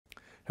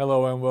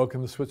Hello and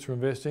welcome to Switzer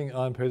Investing.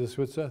 I'm Peter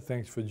Switzer.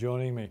 Thanks for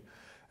joining me.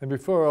 And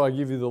before I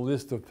give you the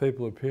list of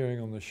people appearing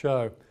on the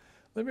show,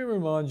 let me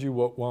remind you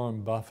what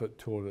Warren Buffett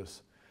taught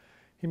us.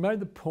 He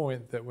made the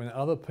point that when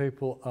other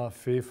people are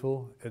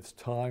fearful, it's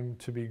time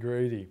to be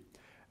greedy.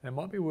 And it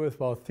might be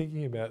worthwhile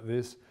thinking about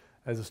this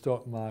as the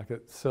stock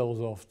market sells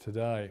off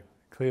today.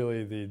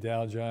 Clearly the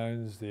Dow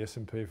Jones, the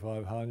S&P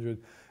 500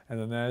 and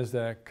the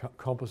NASDAQ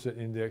composite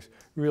index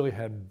really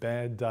had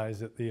bad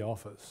days at the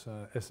office.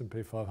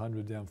 S&P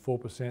 500 down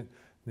 4%,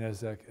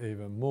 NASDAQ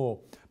even more.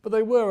 But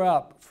they were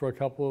up for a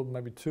couple of,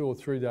 maybe 2 or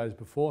 3 days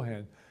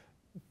beforehand,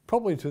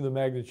 probably to the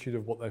magnitude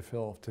of what they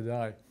fell off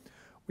today.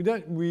 We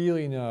don't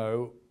really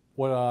know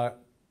what are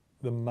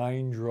the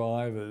main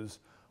drivers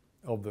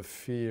of the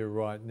fear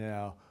right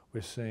now we're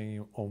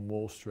seeing on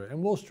Wall Street.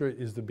 And Wall Street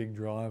is the big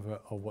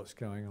driver of what's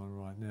going on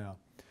right now.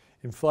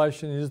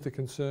 Inflation is the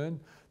concern.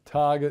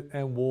 Target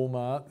and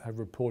Walmart have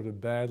reported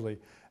badly.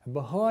 And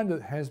behind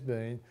it has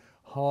been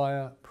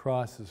higher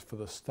prices for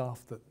the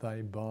stuff that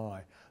they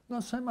buy.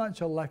 Not so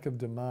much a lack of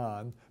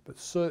demand, but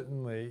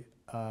certainly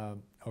a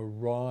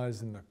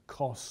rise in the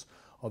costs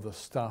of the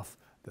stuff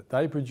that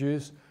they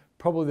produce.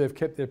 Probably they've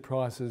kept their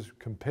prices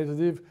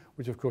competitive,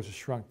 which of course has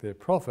shrunk their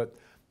profit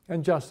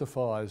and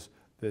justifies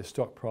their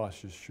stock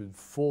prices should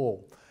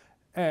fall.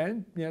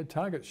 And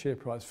Target share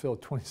price fell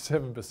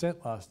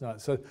 27% last night.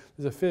 So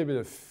there's a fair bit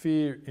of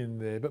fear in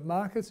there, but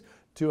markets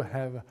do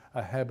have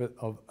a habit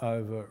of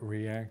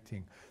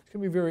overreacting. It's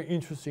going to be very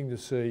interesting to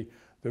see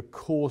the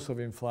course of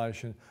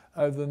inflation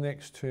over the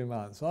next 2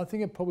 months. And I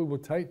think it probably will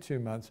take 2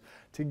 months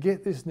to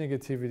get this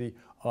negativity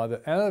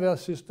either out of our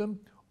system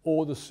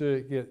or to see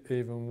it get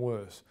even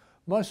worse.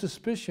 My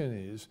suspicion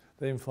is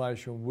that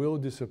inflation will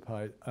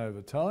dissipate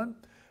over time,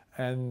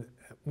 and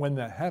when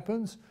that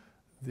happens,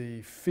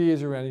 the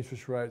fears around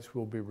interest rates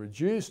will be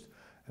reduced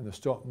and the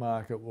stock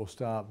market will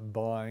start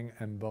buying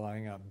and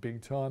buying up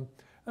big time.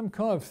 I'm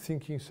kind of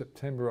thinking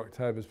September,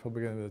 October is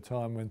probably going to be the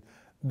time when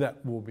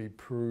that will be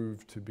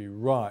proved to be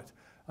right.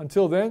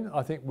 Until then,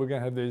 I think we're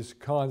going to have these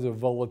kinds of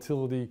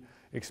volatility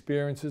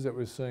experiences that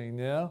we're seeing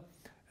now.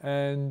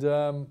 And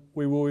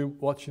we will be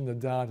watching the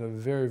data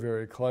very,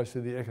 very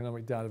closely, the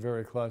economic data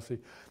very closely,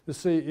 to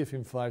see if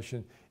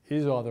inflation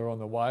is either on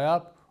the way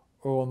up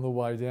or on the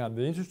way down.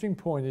 The interesting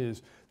point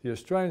is the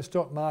Australian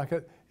stock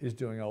market is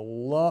doing a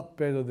lot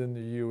better than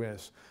the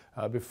US.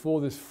 Before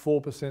this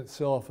 4%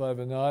 sell-off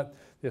overnight,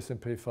 the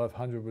S&P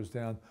 500 was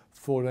down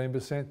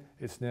 14%.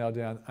 It's now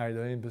down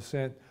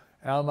 18%.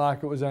 Our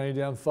market was only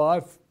down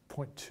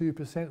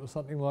 5.2% or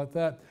something like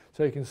that.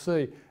 So you can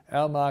see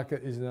our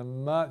market is in a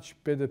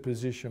much better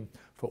position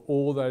for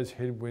all those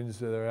headwinds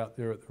that are out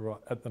there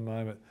at the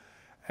moment.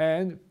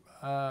 And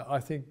I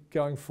think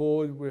going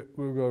forward,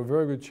 we've got a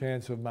very good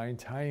chance of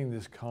maintaining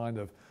this kind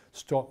of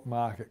stock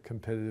market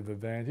competitive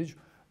advantage,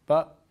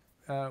 but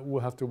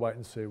we'll have to wait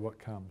and see what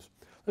comes.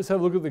 Let's have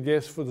a look at the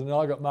guests for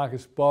tonight. I've got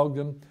Marcus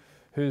Bogdan,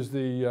 who's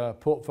the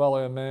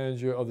portfolio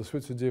manager of the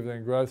Switzer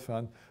Dividend Growth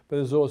Fund, but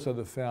is also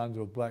the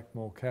founder of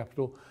Blackmore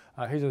Capital.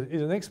 He's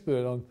an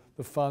expert on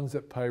the funds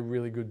that pay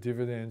really good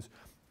dividends.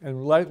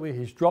 And lately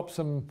he's dropped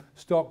some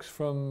stocks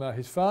from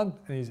his fund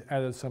and he's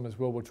added some as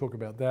well. We'll talk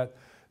about that.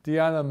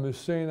 Diana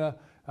Mousina,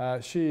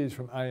 she is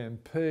from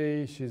AMP.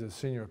 She's a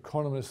senior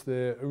economist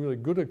there, a really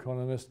good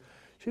economist.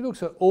 She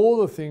looks at all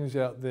the things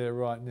out there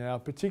right now,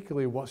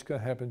 particularly what's going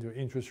to happen to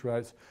interest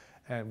rates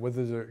and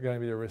whether there's going to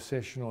be a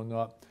recession or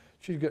not.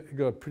 She's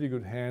got a pretty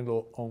good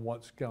handle on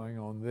what's going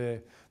on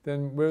there.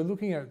 Then we're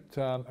looking at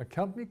a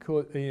company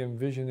called EM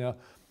Vision. Now,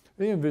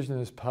 EM Vision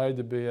has paid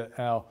to be at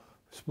our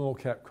small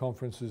cap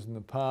conferences in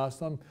the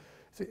past.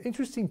 It's an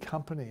interesting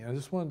company. I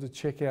just wanted to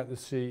check out to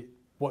see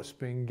what's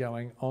been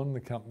going on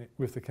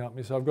with the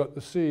company. So I've got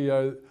the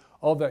CEO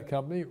of that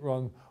company,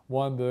 Ron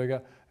Weinberger,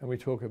 and we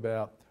talk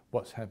about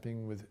what's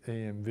happening with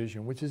EM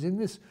Vision, which is in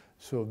this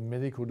sort of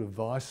medical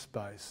device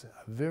space,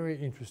 a very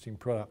interesting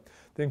product.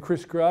 Then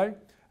Chris Gray,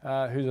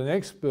 who's an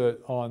expert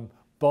on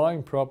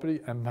buying property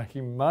and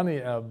making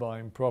money out of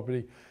buying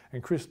property.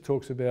 And Chris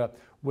talks about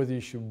whether you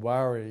should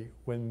worry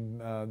when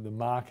the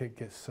market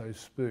gets so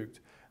spooked.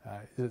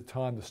 Is it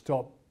time to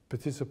stop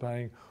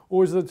participating,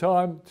 or is it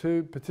time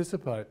to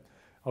participate?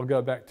 I'll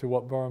go back to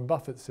what Warren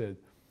Buffett said.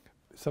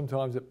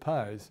 Sometimes it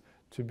pays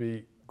to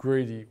be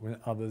greedy when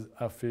others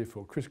are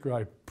fearful. Chris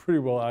Gray pretty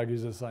well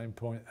argues the same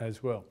point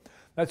as well.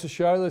 That's the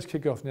show. Let's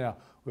kick off now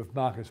with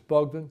Marcus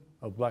Bogdan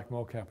of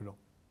Blackmore Capital.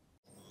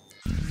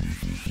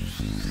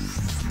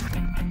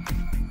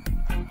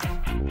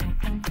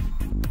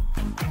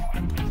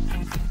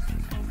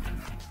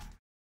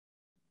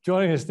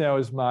 Joining us now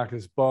is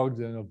Marcus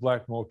Bogdan of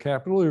Blackmore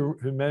Capital,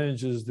 who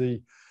manages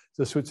the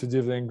Switzer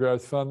Dividend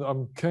Growth Fund.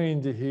 I'm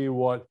keen to hear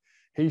what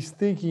he's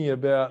thinking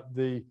about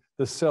the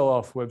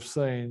sell-off we've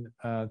seen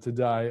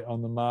today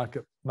on the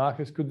market.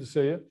 Marcus, good to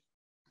see you.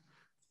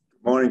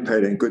 Good morning,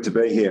 Peter, and good to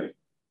be here.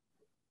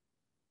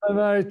 Hey,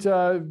 mate,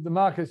 the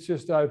market's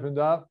just opened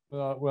up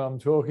when I'm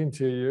talking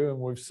to you, and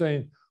we've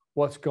seen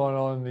what's gone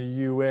on in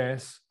the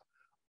US.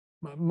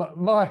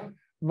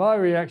 My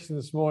reaction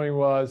this morning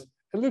was,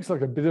 it looks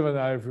like a bit of an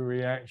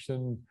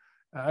overreaction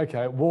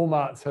Okay,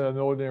 Walmart's had an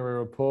ordinary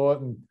report,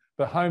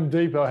 but Home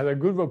Depot had a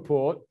good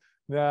report.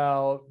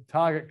 Now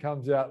Target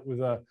comes out with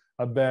a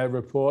bad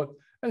report.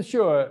 And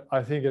sure,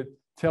 I think it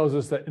tells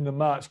us that in the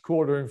March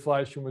quarter,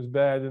 inflation was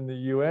bad in the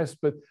US,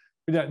 but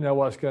we don't know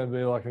what it's going to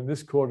be like in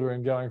this quarter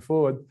and going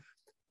forward.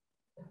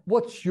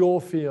 What's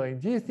your feeling?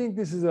 Do you think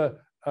this is a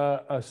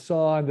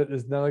sign that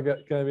there's going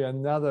to be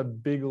another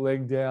big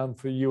leg down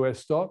for US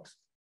stocks?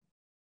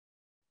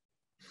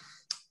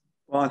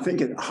 Well, I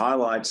think it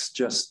highlights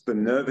just the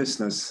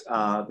nervousness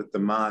that the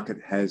market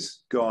has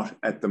got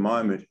at the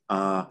moment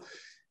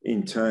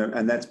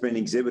and that's been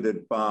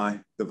exhibited by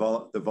the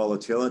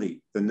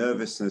volatility, the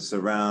nervousness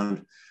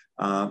around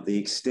the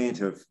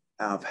extent of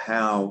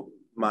how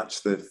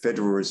much the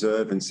Federal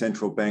Reserve and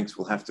central banks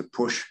will have to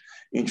push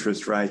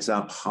interest rates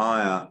up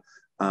higher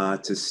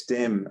to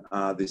stem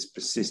this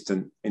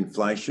persistent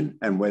inflation,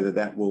 and whether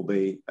that will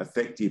be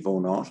effective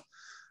or not.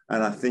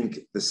 And I think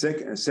the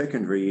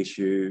secondary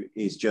issue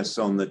is just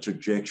on the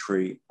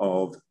trajectory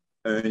of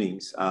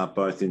earnings,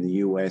 both in the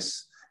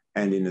US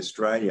and in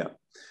Australia.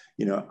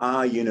 You know,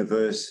 our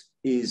universe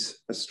is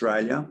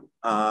Australia,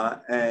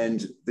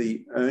 and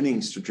the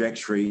earnings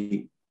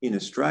trajectory in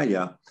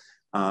Australia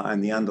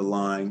and the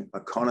underlying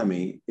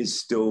economy is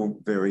still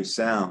very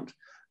sound.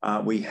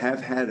 We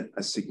have had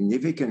a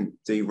significant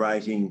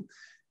derating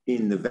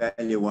in the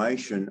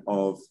valuation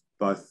of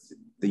both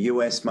the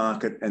US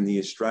market and the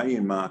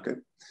Australian market.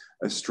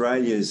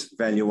 Australia's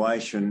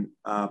valuation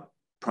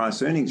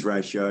price earnings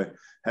ratio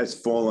has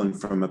fallen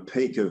from a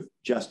peak of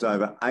just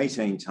over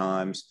 18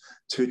 times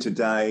to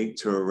today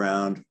to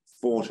around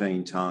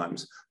 14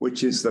 times,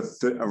 which is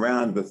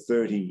around the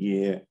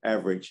 30-year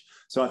average.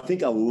 So I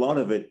think a lot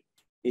of it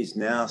is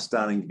now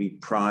starting to be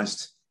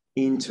priced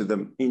into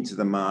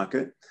the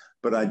market.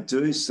 But I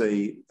do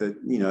see that,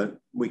 you know,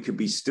 we could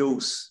be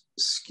still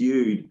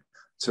skewed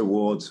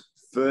towards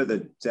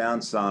further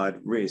downside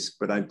risk.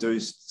 But I do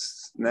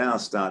now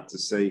start to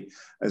see,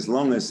 as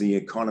long as the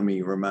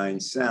economy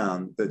remains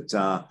sound, that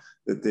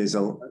there's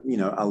a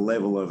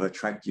level of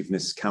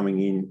attractiveness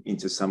coming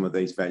into some of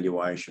these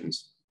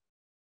valuations.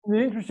 The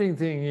interesting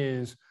thing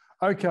is,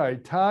 okay,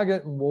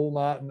 Target and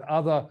Walmart and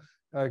other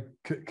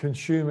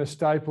consumer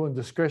staple and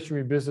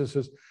discretionary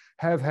businesses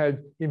have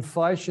had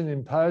inflation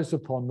imposed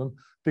upon them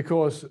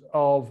because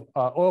of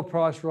oil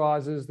price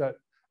rises that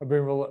have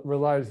been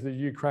related to the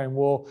Ukraine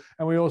war.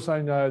 And we also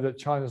know that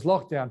China's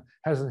lockdown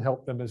hasn't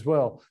helped them as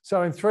well.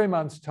 So in 3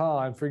 months'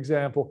 time, for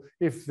example,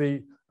 if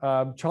the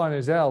China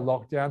is out of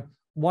lockdown,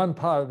 one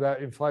part of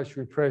that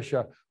inflationary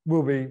pressure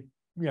will be,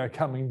 you know,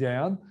 coming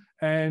down.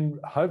 And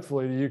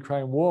hopefully the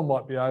Ukraine war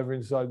might be over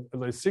inside at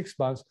least 6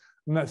 months.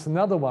 And that's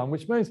another one,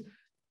 which means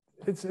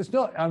it's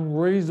not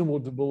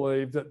unreasonable to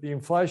believe that the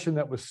inflation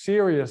that was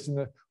serious in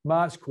the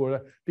March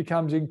quarter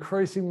becomes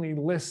increasingly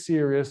less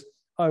serious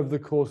over the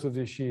course of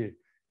this year.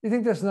 You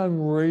think that's an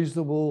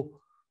unreasonable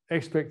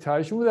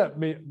expectation without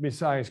me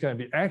saying it's going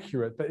to be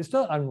accurate, but it's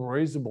not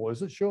unreasonable,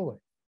 is it, surely?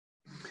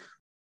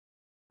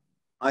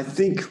 I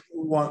think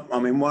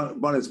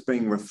what is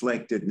being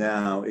reflected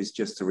now is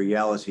just the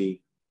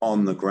reality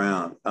on the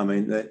ground. I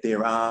mean, that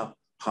there are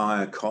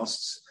higher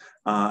costs,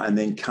 and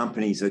then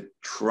companies are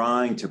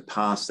trying to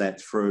pass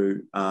that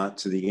through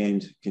to the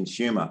end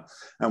consumer.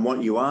 And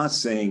what you are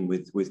seeing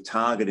with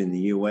Target in the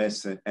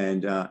US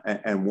and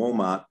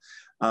Walmart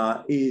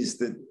is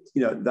that,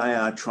 you know, they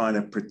are trying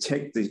to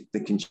protect the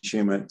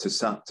consumer to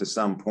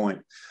some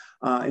point.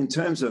 In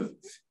terms of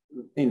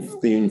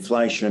the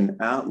inflation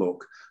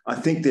outlook, I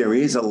think there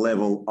is a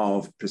level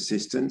of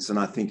persistence, and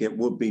I think it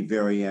would be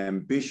very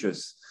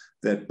ambitious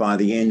that by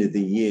the end of the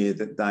year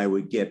that they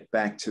would get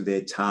back to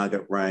their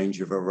target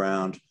range of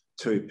around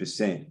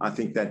 2%. I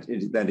think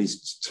that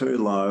is too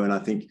low, and I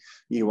think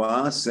you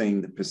are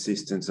seeing the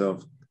persistence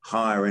of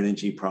higher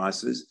energy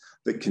prices.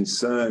 The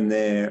concern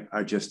there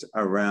are just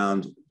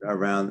around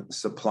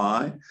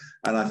supply.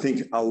 And I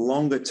think a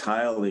longer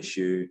tail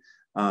issue,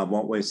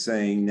 what we're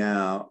seeing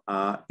now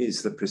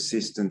is the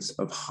persistence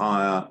of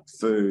higher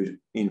food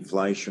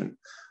inflation.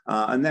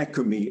 And that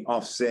could be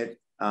offset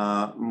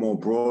more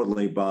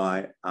broadly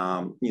by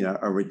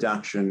a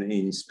reduction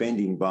in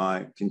spending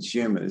by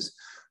consumers.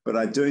 But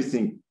I do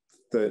think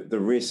the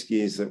risk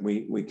is that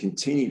we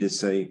continue to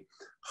see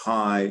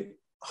high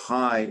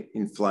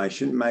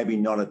inflation, maybe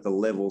not at the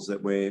levels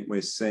that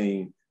we're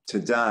seeing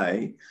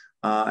today.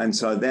 And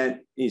so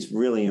that is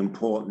really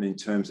important in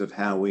terms of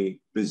how we're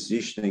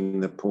positioning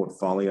the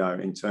portfolio,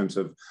 in terms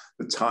of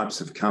the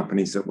types of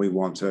companies that we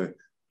want to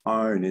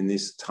own in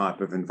this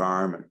type of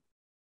environment.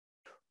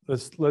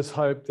 Let's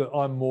hope that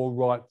I'm more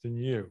right than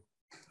you,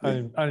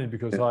 only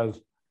because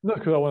not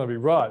because I want to be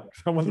right,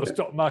 because I want the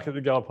stock market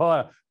to go up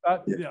higher.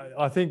 But you know,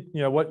 I think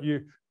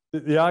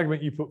the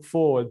argument you put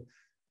forward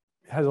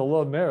has a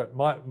lot of merit.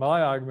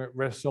 My argument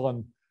rests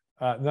on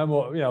no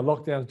more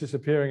lockdowns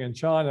disappearing in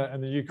China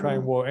and the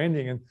Ukraine war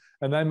ending,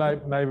 and they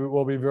maybe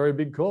will be very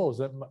big calls.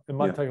 It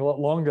might take a lot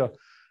longer.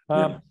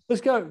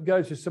 Let's go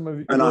to some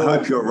of. And I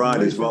hope you're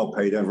right as well,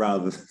 Peter,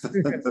 rather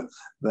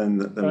than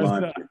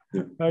lying.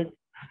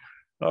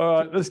 All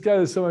right, let's go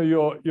to some of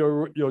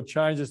your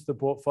changes to the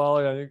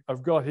portfolio.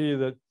 I've got here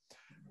that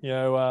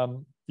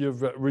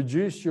you've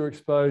reduced your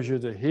exposure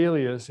to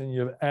Helios and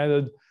you've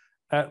added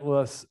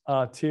Atlas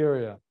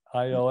Arteria,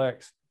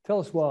 ALX. Tell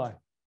us why.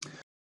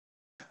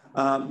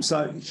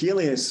 So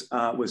Helios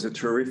was a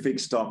terrific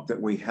stock that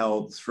we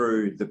held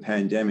through the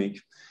pandemic.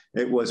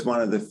 It was one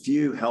of the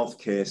few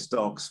healthcare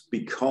stocks,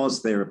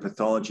 because they're a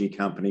pathology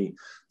company,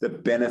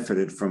 that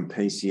benefited from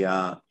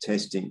PCR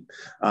testing.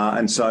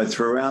 And so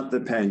throughout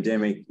the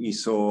pandemic, you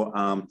saw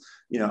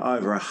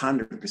over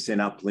 100%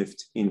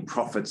 uplift in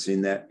profits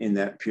in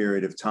that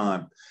period of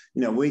time.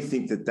 We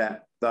think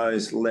that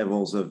those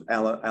levels of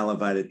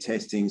elevated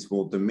testings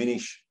will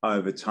diminish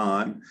over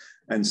time,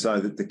 and so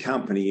that the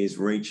company is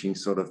reaching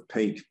sort of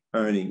peak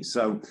earnings.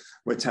 So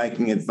we're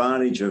taking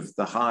advantage of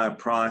the higher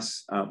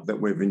price that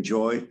we've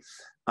enjoyed,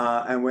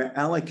 and we're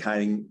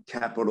allocating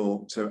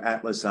capital to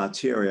Atlas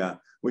Arteria,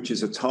 which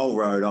is a toll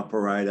road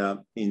operator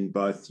in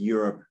both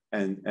Europe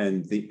and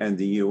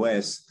the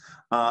US,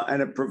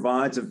 and it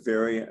provides a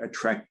very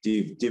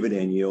attractive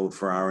dividend yield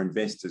for our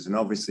investors. And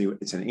obviously,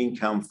 it's an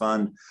income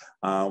fund.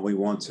 We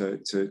want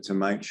to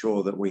make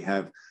sure that we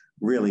have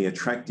really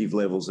attractive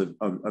levels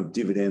of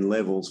dividend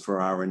levels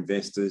for our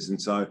investors.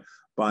 And so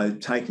by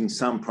taking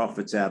some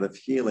profits out of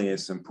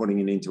Helios and putting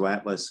it into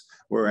Atlas,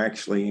 we're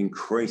actually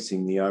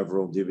increasing the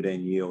overall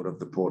dividend yield of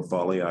the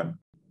portfolio.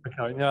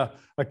 Okay, now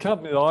a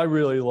company that I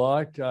really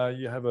like,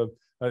 you have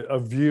a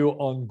view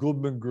on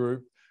Goodman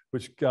Group,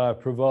 which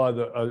provide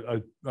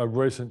a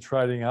recent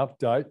trading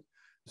update.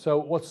 So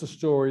what's the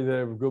story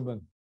there with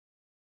Goodman?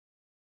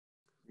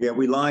 Yeah,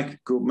 we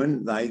like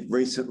Goodman. They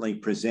recently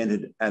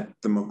presented at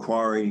the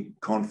Macquarie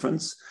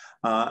conference,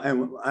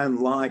 and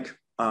like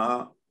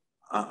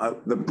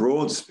the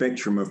broad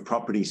spectrum of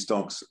property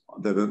stocks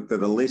that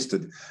are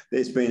listed,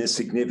 there's been a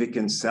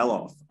significant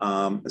sell-off,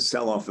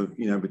 of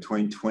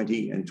between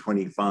 20 and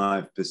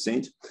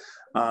 25%,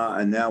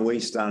 and now we're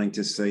starting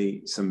to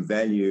see some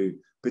value,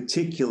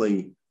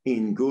 particularly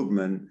in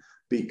Goodman,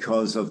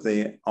 because of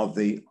the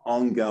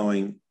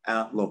ongoing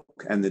outlook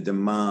and the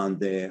demand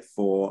there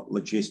for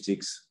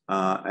logistics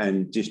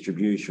and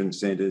distribution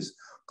centres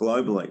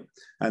globally.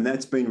 And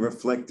that's been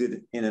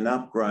reflected in an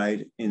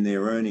upgrade in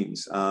their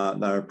earnings. They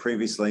were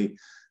previously,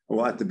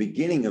 at the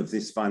beginning of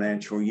this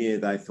financial year,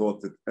 they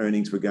thought that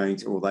earnings were going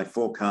to, or they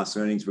forecast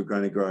earnings were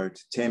going to grow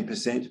to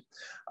 10%.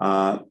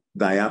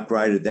 They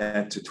upgraded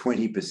that to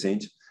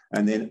 20%.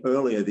 And then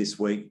earlier this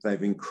week,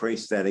 they've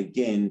increased that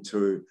again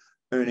to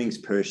earnings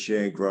per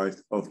share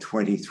growth of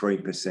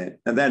 23%.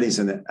 And that is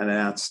an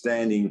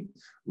outstanding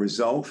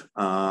result.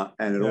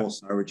 And it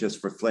also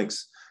just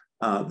reflects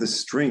the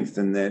strength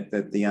and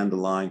that the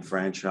underlying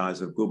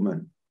franchise of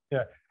Goodman.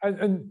 Yeah,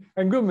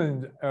 and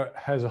Goodman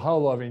has a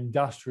whole lot of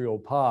industrial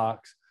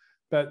parks,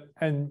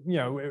 anyone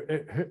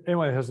who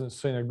hasn't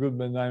seen a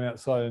Goodman name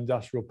outside an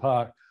industrial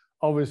park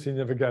obviously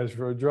never goes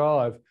for a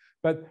drive.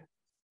 But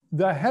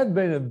they had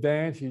been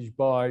advantaged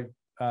by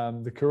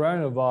the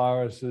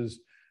coronavirus's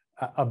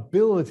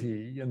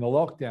ability in the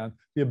lockdown,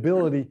 the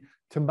ability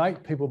to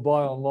make people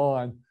buy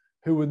online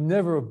who would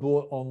never have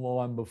bought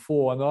online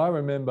before. And I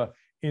remember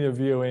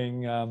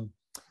interviewing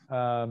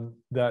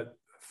that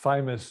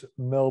famous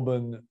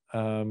Melbourne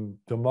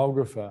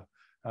demographer,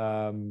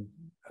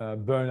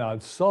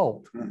 Bernard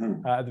Salt,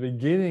 at the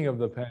beginning of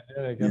the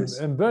pandemic. Yes.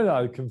 And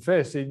Bernard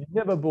confessed he'd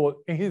never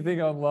bought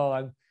anything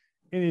online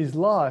in his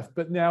life,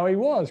 but now he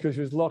was, because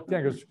he was locked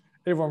down, because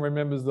everyone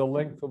remembers the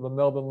length of the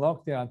Melbourne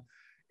lockdown.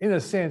 In a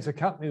sense, a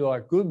company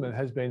like Goodman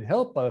has been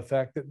helped by the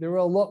fact that there are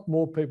a lot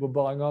more people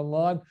buying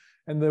online,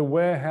 and the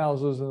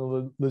warehouses and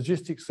the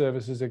logistics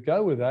services that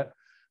go with that,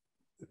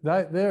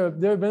 they're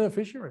a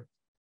beneficiary.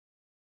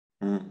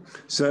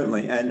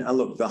 Certainly. And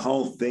look, the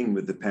whole thing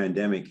with the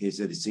pandemic is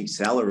that it's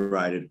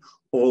accelerated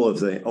all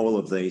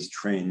of these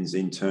trends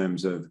in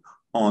terms of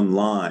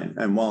online.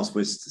 And whilst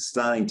we're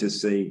starting to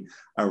see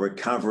a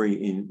recovery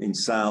in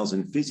sales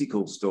in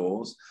physical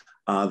stores,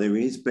 there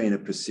has been a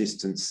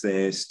persistence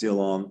there still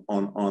on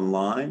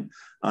online.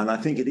 And I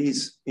think it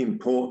is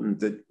important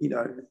that,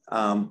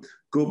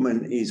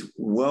 Goodman is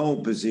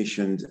well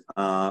positioned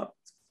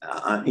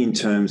in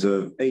terms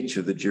of each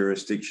of the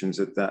jurisdictions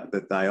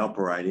that they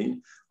operate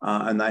in,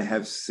 and they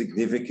have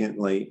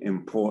significantly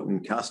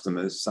important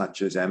customers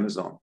such as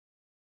Amazon.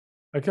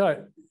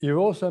 Okay, you've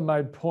also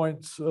made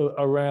points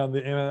around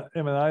the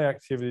M&A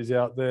activities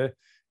out there,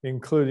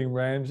 including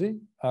Ramsay,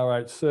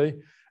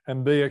 RHC,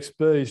 and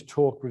BXB's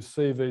talk with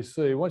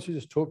CVC. Why don't you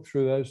just talk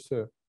through those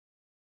two?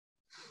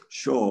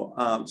 Sure.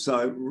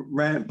 So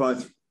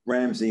both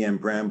Ramsay and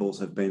Brambles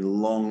have been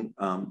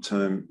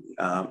long-term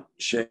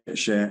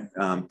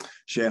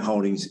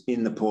shareholdings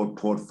in the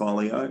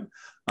portfolio.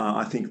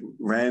 I think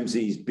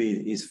Ramsay's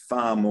bid is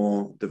far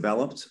more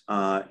developed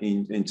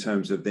in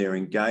terms of their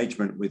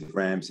engagement with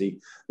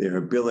Ramsay, their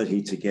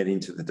ability to get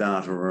into the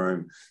data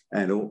room,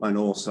 and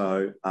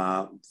also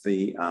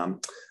the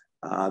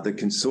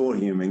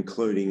consortium,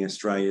 including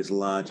Australia's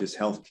largest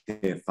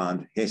healthcare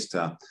fund,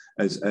 HESTA,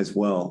 as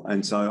well.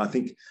 And so I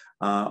think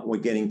we're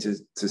getting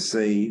to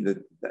see that,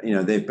 you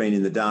know, they've been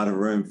in the data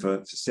room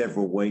for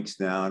several weeks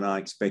now, and I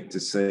expect to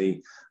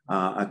see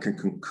a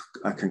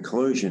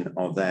conclusion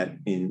of that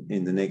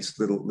in the next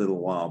little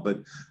while.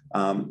 But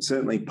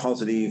certainly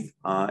positive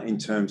in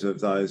terms of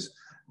those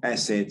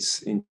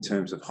assets, in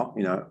terms of,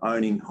 you know,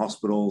 owning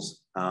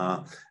hospitals.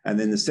 And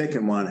then the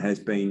second one has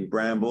been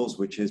Brambles,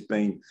 which has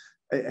been,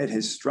 it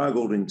has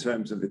struggled in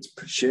terms of its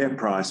share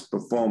price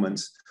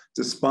performance,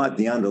 despite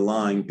the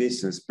underlying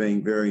business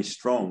being very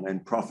strong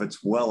and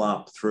profits well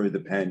up through the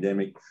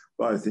pandemic,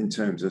 both in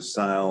terms of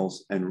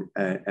sales and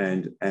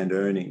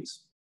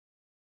earnings.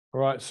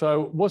 All right.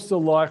 So what's the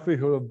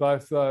likelihood of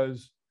both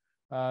those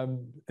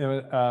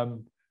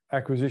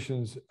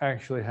acquisitions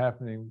actually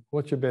happening?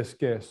 What's your best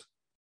guess?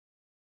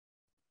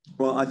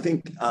 Well, I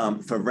think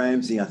for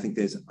Ramsay, I think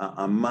there's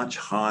a much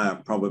higher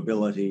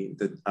probability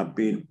that a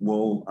bid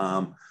will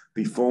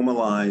be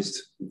formalised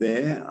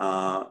there.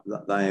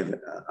 They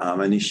have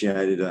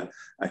initiated a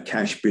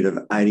cash bid of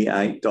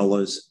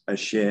 $88 a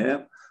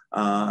share,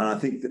 and I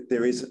think that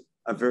there is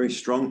a very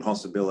strong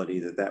possibility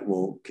that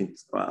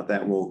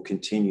will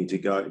continue to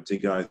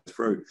go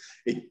through.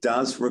 It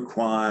does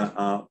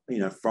require you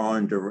know,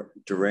 foreign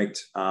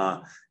direct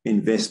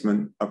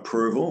investment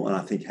approval, and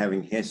I think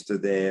having Hester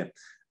there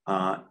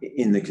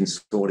in the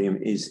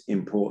consortium is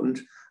important.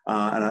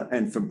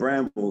 And for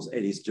Brambles,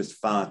 it is just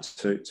far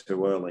too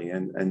early.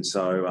 And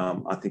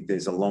so I think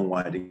there's a long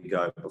way to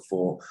go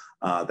before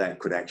that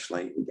could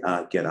actually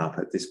get up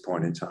at this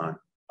point in time.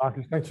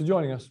 Marcus, thanks for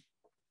joining us.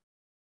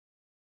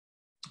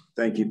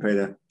 Thank you,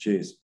 Peter.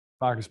 Cheers.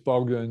 Marcus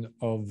Bogdan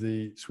of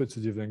the Switzer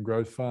Dividend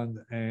Growth Fund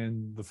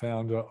and the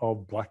founder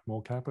of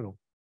Blackmore Capital.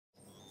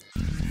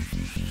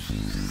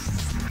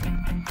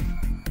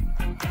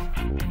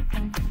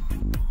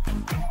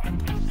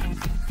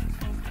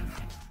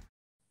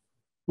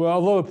 Well, a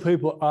lot of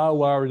people are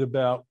worried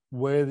about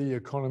where the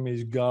economy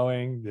is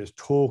going. There's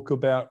talk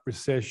about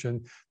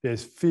recession.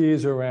 There's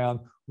fears around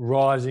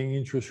rising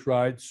interest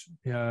rates,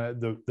 you know,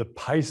 the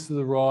pace of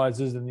the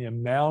rises and the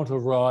amount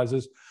of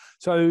rises.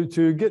 So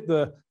to get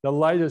the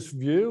latest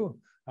view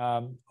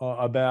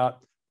about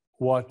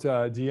what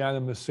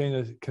Deanna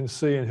Mousina can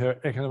see in her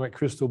economic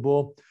crystal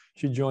ball,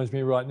 she joins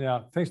me right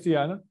now. Thanks,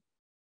 Deanna.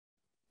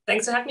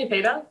 Thanks for having me,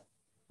 Peter.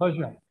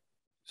 Pleasure.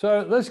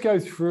 So let's go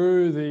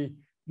through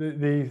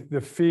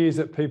the fears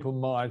that people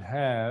might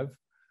have.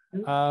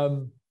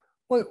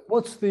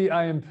 What's the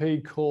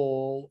AMP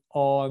call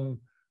on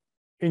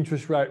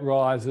interest rate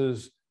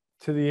rises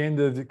to the end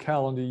of the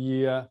calendar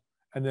year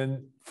and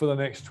then for the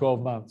next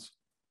 12 months?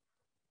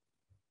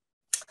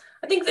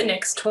 I think the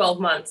next 12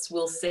 months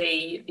we'll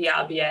see the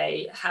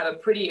RBA have a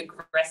pretty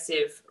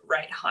aggressive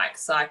rate hike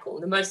cycle,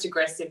 the most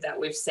aggressive that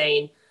we've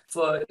seen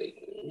for,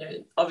 you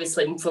know,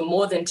 obviously for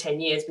more than 10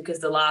 years, because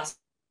the last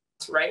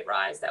rate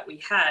rise that we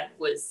had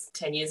was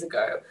 10 years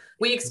ago.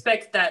 We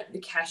expect that the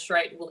cash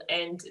rate will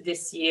end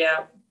this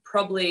year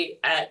probably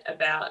at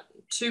about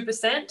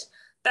 2%.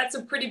 That's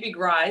a pretty big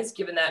rise,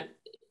 given that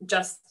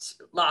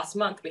just last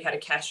month we had a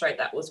cash rate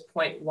that was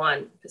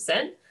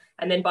 0.1%.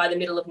 And then by the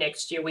middle of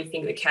next year, we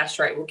think the cash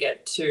rate will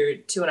get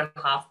to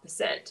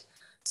 2.5%.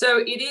 So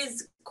it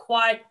is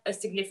quite a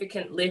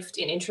significant lift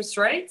in interest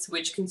rates,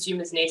 which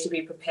consumers need to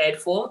be prepared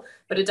for.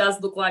 But it does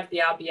look like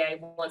the RBA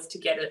wants to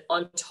get it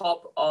on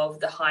top of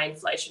the high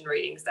inflation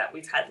readings that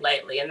we've had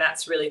lately. And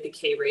that's really the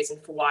key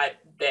reason for why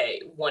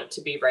they want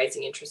to be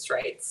raising interest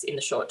rates in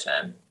the short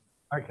term.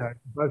 Okay,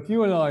 but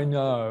you and I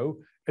know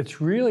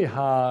it's really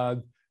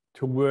hard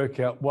to work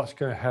out what's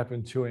going to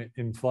happen to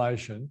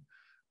inflation.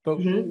 But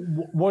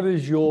what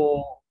is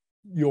your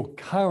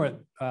current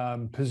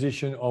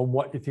position on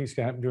what you think is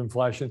going to happen to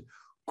inflation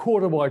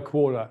quarter by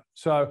quarter?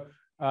 So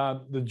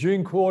the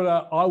June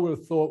quarter, I would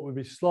have thought would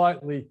be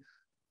slightly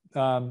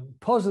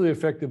positively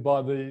affected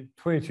by the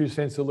 22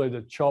 cents a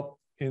litre chop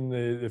in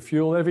the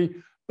fuel levy.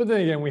 But then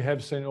again, we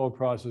have seen oil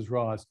prices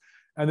rise.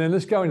 And then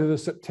let's go into the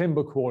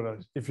September quarter,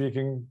 if you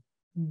can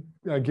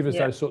give us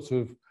those sorts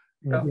of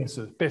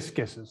guesses, best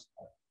guesses,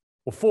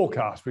 or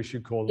forecasts, we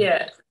should call them.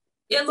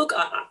 Yeah, look,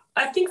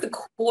 I think the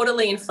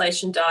quarterly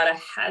inflation data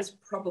has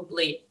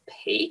probably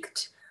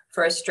peaked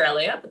for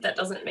Australia, but that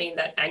doesn't mean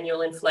that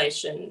annual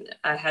inflation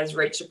has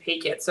reached a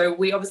peak yet. So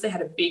we obviously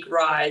had a big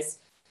rise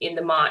in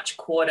the March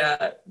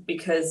quarter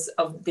because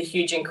of the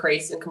huge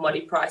increase in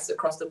commodity prices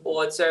across the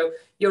board. So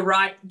you're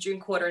right,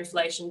 June quarter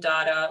inflation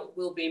data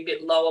will be a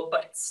bit lower,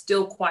 but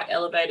still quite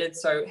elevated.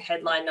 So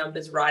headline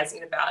numbers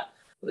rising about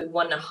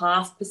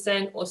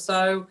 1.5% or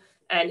so.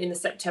 And in the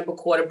September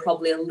quarter,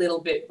 probably a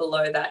little bit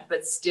below that,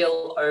 but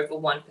still over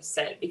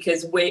 1%,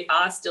 because we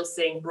are still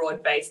seeing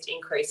broad-based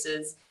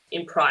increases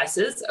in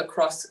prices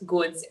across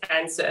goods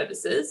and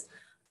services.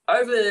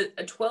 Over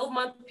a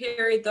 12-month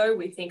period, though,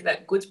 we think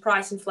that goods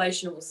price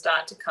inflation will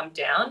start to come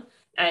down,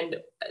 and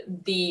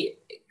the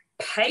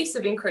pace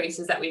of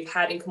increases that we've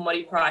had in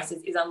commodity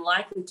prices is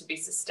unlikely to be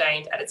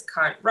sustained at its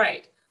current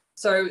rate.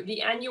 So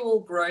the annual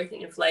growth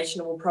in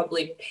inflation will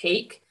probably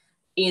peak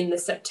in the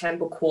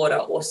September quarter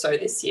or so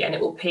this year, and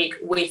it will peak,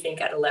 we think,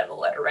 at a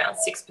level at around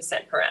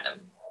 6% per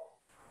annum.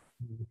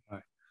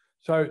 Okay.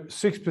 So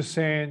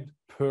 6%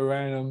 per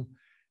annum,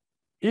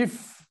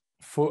 if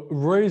for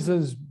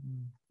reasons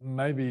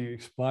maybe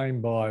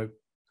explained by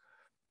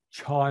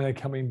China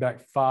coming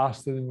back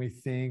faster than we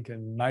think,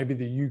 and maybe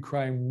the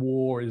Ukraine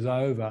war is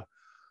over,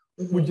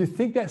 would you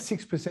think that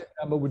 6%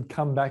 number would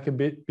come back a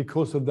bit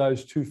because of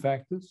those two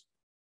factors?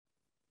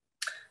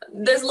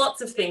 There's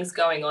lots of things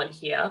going on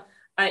here.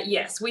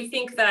 Yes, we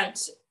think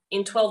that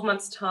in 12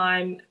 months'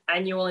 time,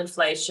 annual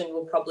inflation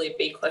will probably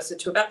be closer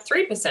to about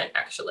 3%,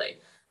 actually,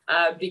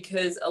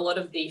 because a lot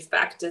of the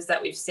factors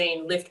that we've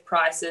seen lift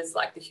prices,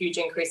 like the huge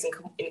increase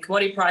in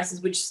commodity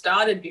prices, which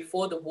started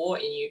before the war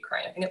in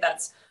Ukraine. I think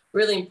that's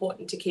really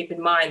important to keep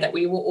in mind, that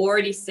we were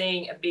already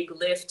seeing a big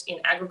lift in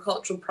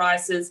agricultural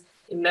prices,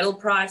 in metal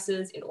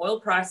prices, in oil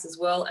prices as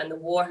well, and the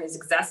war has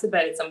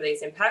exacerbated some of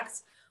these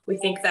impacts. We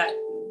think that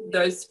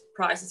those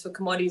prices for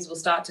commodities will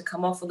start to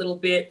come off a little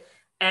bit,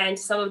 and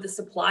some of the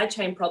supply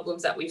chain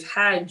problems that we've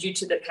had due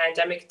to the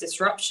pandemic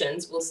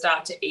disruptions will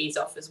start to ease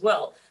off as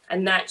well.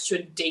 And that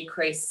should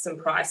decrease some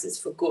prices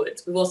for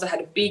goods. We've also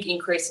had a big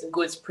increase in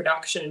goods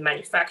production and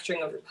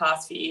manufacturing over the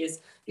past few years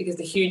because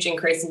the huge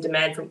increase in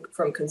demand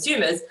from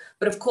consumers.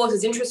 But of course,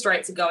 as interest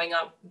rates are going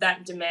up,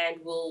 that demand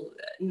will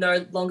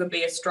no longer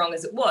be as strong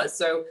as it was.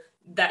 So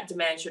that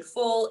demand should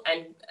fall,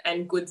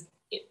 and goods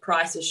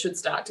prices should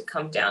start to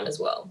come down as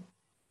well.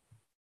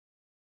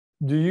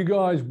 Do you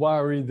guys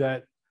worry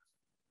that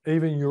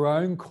even your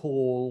own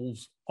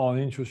calls on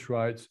interest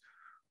rates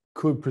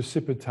could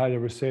precipitate a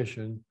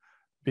recession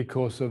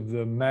because of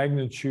the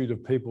magnitude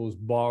of people's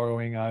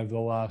borrowing over the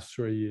last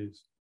 3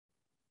 years?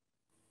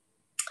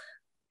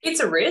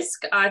 It's a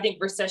risk. I think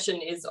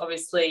recession is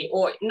obviously,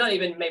 or not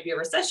even maybe a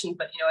recession,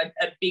 but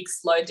a big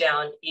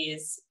slowdown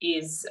is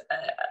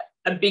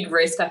a big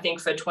risk, I think,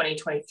 for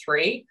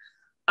 2023.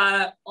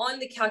 On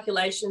the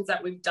calculations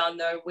that we've done,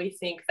 though, we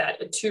think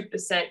that a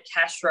 2%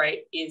 cash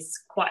rate is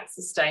quite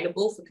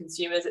sustainable for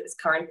consumers at this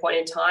current point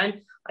in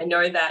time. I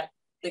know that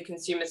the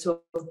consumers who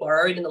have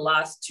borrowed in the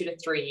last 2 to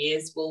 3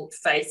 years will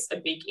face a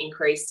big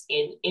increase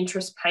in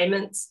interest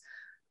payments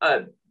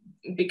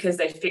because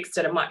they fixed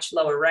at a much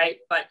lower rate.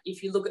 But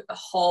if you look at the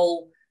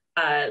whole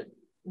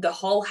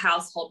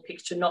household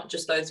picture, not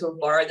just those who have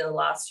borrowed in the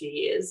last few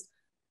years,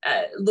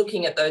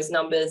 looking at those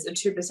numbers, a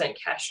 2%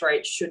 cash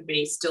rate should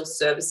be still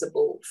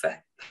serviceable for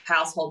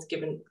households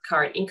given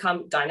current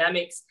income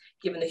dynamics,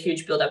 given the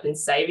huge buildup in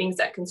savings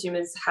that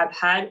consumers have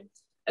had.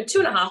 A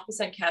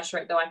 2.5% cash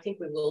rate, though, I think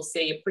we will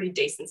see a pretty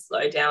decent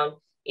slowdown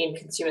in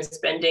consumer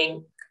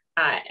spending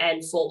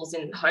and falls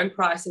in home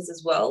prices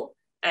as well.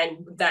 And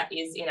that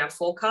is in our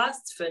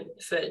forecasts for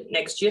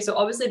next year. So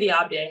obviously the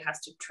RBA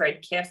has to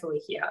tread carefully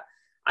here.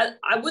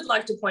 I would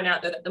like to point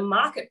out, though, that the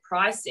market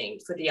pricing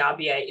for the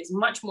RBA is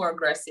much more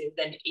aggressive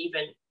than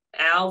even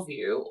our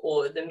view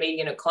or the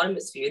median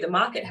economist's view. The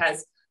market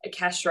has a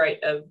cash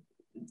rate of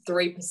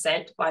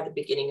 3% by the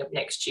beginning of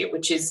next year,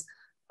 which is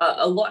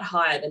a lot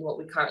higher than what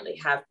we currently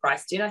have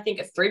priced in. I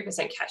think a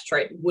 3% cash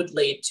rate would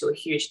lead to a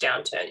huge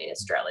downturn in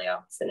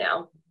Australia for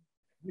now.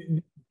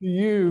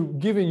 You,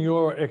 given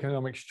your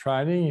economics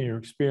training, your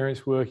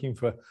experience working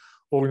for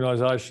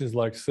organisations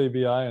like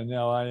CBA and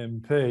now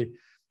AMP,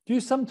 do you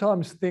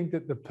sometimes think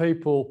that the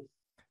people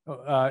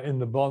in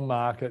the bond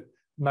market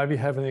maybe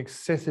have an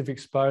excessive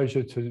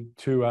exposure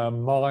to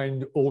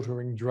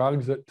mind-altering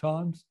drugs at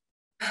times?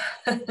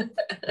 I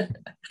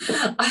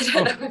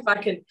don't know if I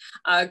can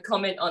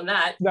comment on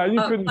that. No,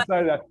 you couldn't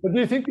say that. But do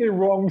you think they're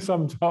wrong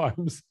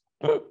sometimes?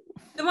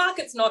 The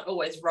market's not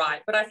always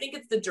right, but I think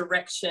it's the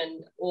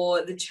direction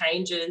or the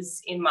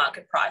changes in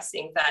market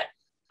pricing that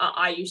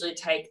I usually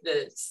take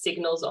the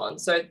signals on.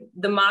 So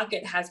the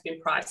market has been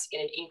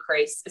pricing in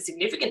a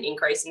significant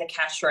increase in the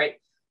cash rate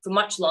for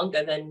much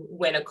longer than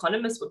when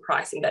economists were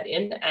pricing that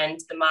in. And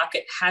the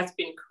market has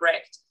been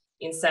correct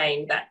in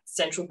saying that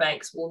central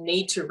banks will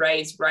need to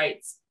raise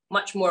rates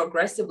much more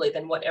aggressively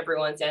than what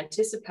everyone's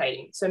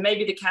anticipating. So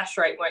maybe the cash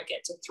rate won't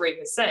get to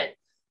 3%,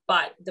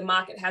 but the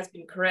market has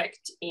been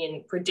correct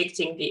in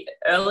predicting the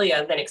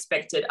earlier than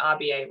expected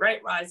RBA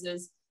rate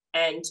rises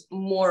and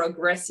more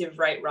aggressive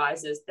rate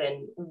rises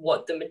than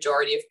what the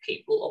majority of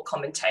people or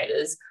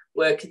commentators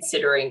were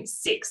considering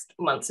 6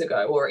 months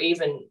ago or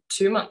even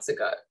 2 months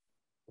ago.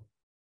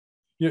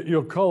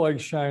 Your colleague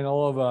Shane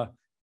Oliver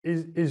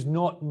is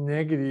not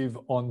negative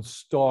on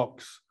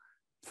stocks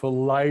for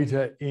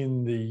later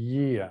in the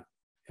year.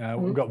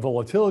 We've got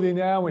volatility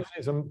now. We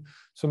see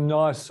some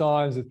nice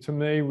signs that, to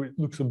me, it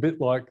looks a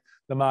bit like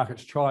the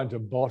market's trying to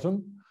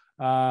bottom.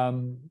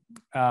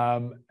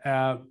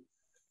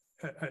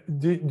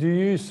 Do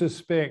you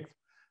suspect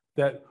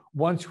that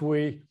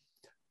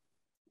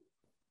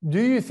do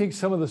you think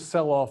some of the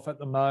sell-off at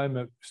the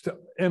moment,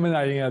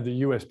 emanating out of the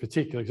US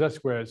particularly, because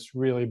that's where it's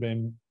really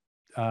been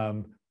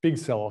big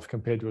sell-off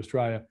compared to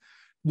Australia,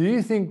 do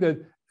you think that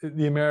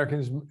the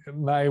Americans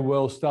may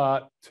well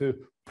start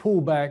to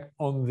pull back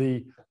on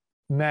the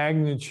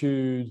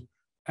magnitude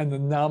and the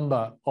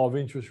number of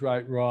interest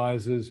rate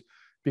rises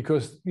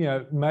because,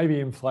 maybe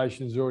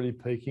inflation is already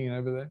peaking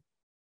over there?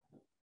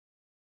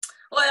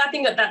 Well, I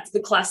think that that's the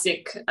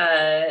classic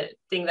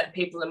thing that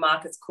people in the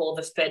markets call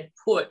the Fed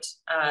put,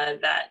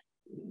 that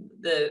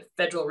the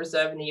Federal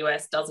Reserve in the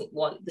US doesn't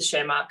want the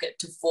share market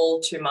to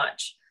fall too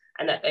much,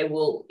 and that they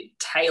will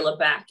tailor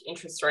back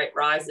interest rate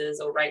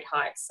rises or rate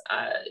hikes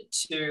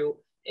to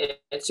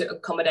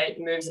accommodate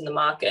moves in the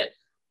market.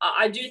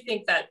 I do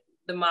think that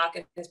the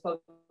market has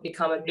probably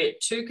become a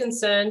bit too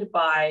concerned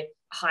by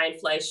high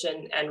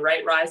inflation and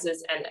rate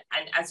rises. And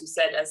as you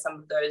said, as some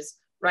of those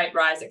rate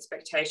rise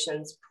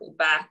expectations pull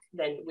back,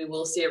 then we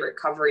will see a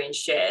recovery in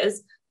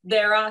shares.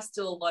 There are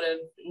still a lot of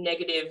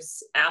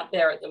negatives out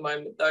there at the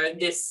moment, though.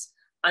 This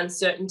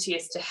uncertainty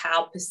as to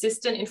how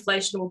persistent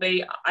inflation will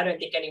be, I don't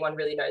think anyone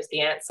really knows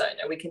the answer.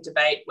 You know, we can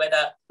debate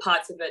whether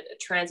parts of it are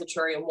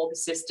transitory or more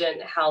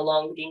persistent, how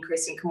long the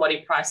increase in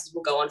commodity prices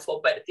will go on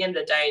for, but at the end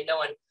of the day, no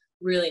one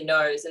really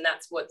knows, and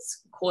that's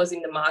what's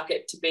causing the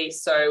market to be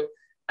so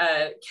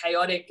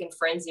chaotic and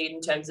frenzied in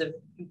terms of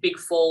big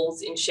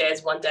falls in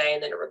shares one day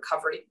and then a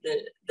recovery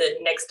the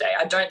next day.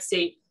 I don't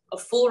see a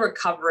full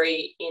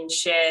recovery in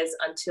shares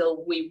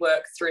until we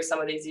work through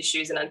some of these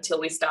issues and until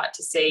we start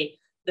to see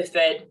the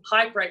Fed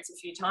hike rates a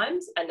few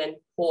times and then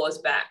pause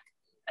back.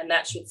 And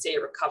that should see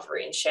a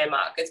recovery in share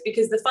markets,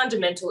 because the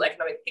fundamental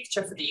economic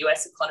picture for the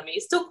US economy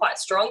is still quite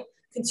strong.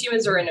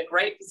 Consumers are in a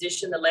great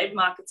position. The labour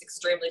market's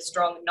extremely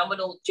strong.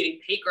 Nominal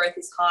GDP growth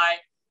is high.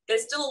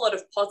 There's still a lot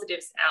of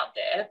positives out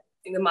there.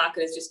 I think the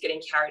market is just getting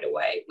carried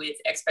away with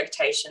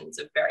expectations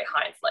of very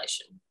high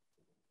inflation.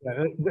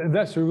 Yeah,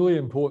 that's a really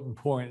important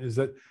point, is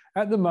that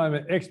at the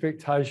moment,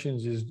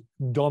 expectations is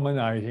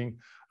dominating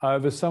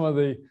over some of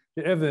the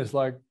evidence,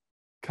 like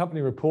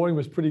company reporting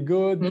was pretty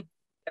good,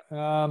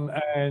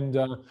 and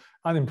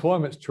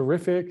unemployment's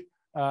terrific.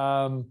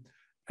 And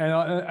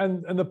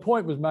the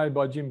point was made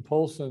by Jim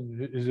Paulson,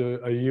 who is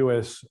a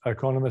US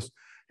economist.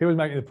 He was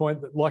making the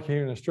point that, like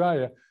here in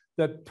Australia,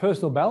 that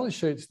personal balance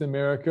sheets in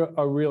America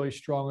are really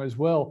strong as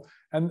well.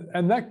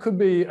 And that could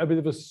be a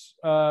bit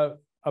of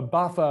a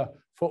buffer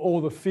for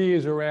all the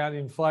fears around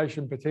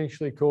inflation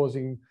potentially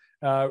causing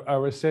a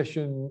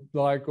recession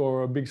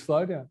or a big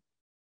slowdown.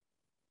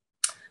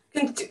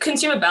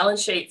 Consumer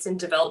balance sheets in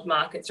developed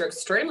markets are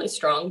extremely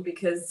strong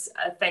because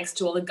thanks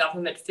to all the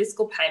government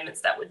fiscal payments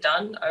that were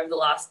done over the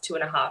last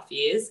 2.5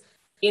 years.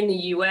 In the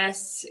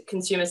US,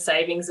 consumer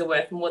savings are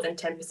worth more than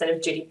 10%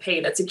 of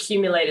GDP. That's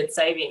accumulated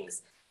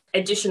savings,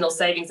 additional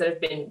savings that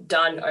have been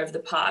done over the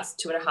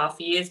past 2.5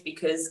 years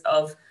because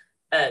of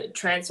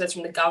transfers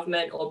from the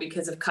government or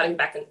because of cutting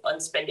back on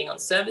spending on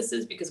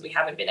services because we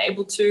haven't been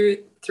able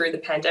to through the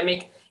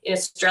pandemic. In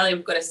Australia,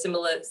 we've got a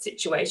similar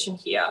situation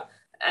here.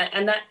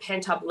 And that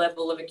pent-up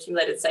level of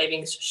accumulated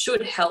savings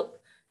should help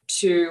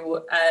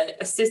to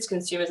assist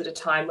consumers at a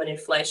time when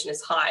inflation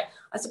is high.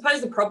 I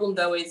suppose the problem,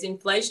 though, is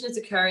inflation is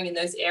occurring in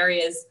those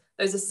areas,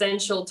 those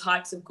essential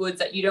types of goods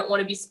that you don't want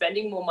to be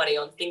spending more money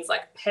on, things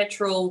like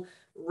petrol,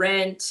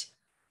 rent,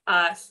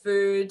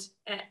 food,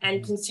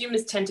 and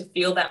consumers tend to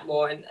feel that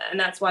more. And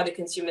that's why the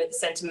consumer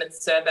sentiment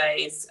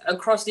surveys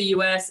across the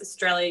US,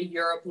 Australia,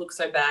 Europe look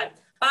so bad.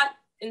 But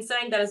in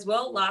saying that as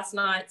well, last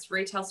night's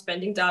retail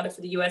spending data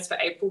for the US for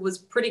April was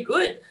pretty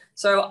good.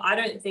 So I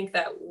don't think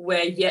that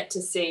we're yet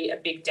to see a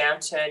big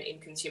downturn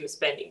in consumer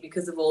spending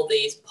because of all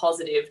these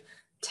positive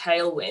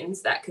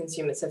tailwinds that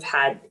consumers have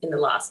had in the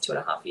last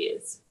 2.5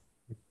 years.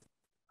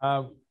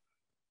 I'm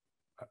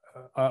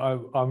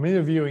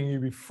interviewing you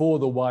before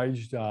the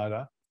wage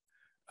data.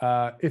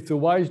 If the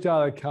wage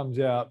data comes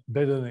out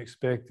better than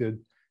expected,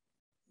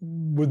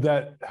 would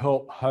that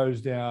help hose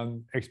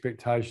down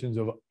expectations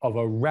of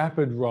a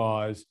rapid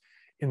rise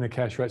in the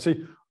cash rate?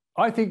 See,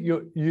 I think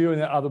you and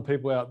the other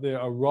people out there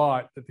are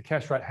right that the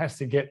cash rate has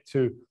to get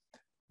to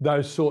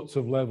those sorts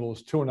of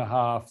levels,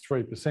 2.5%,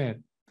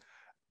 3%.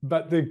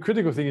 But the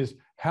critical thing is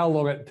how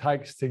long it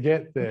takes to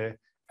get there.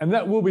 And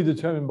that will be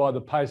determined by the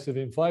pace of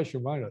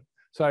inflation, won't it?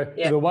 So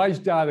if the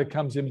wage data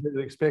comes in better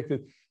than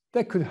expected,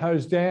 that could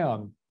hose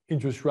down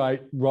interest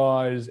rate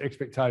rise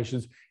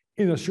expectations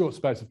in a short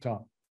space of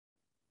time.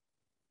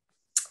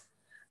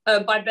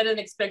 By better than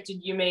expected,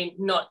 you mean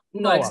not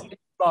lower,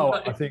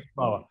 I think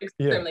lower.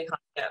 Extremely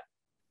high,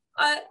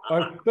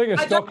 yeah. Being a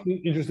stock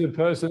interested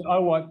person, I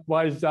want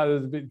wage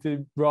data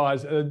to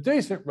rise at a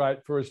decent rate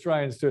for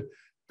Australians to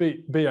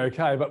be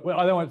okay, but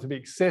I don't want it to be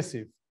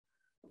excessive.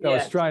 So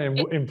Australian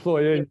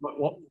employees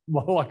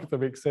might like it to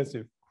be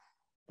excessive.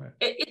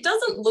 It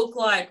doesn't look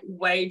like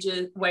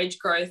wage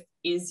growth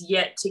is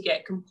yet to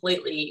get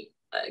completely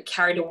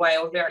carried away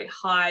or very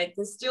high.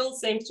 There still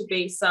seems to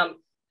be some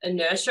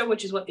inertia,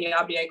 which is what the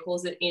RBA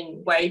calls it,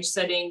 in wage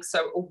setting.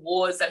 So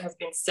awards that have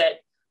been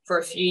set for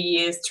a few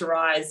years to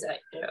rise at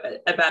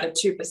about a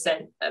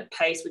 2%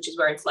 pace, which is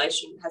where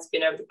inflation has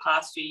been over the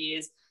past few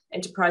years.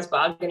 Enterprise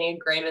bargaining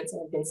agreements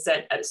have been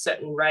set at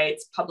certain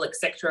rates, public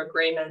sector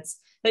agreements.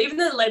 Now, even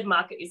though the labour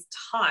market is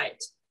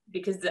tight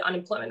because the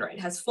unemployment rate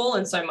has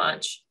fallen so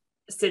much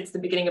since the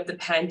beginning of the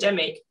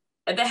pandemic,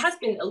 there has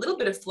been a little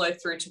bit of flow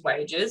through to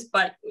wages,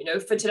 but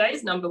for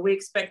today's number, we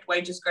expect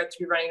wages growth to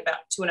be running about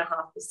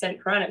 2.5%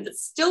 per annum.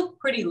 That's still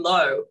pretty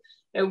low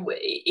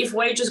if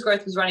wages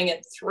growth was running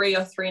at 3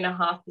 or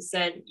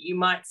 3.5%, you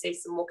might see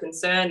some more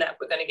concern that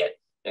we're going to get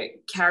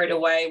carried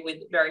away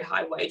with very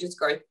high wages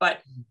growth. But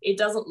it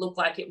doesn't look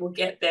like it will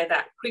get there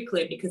that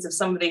quickly because of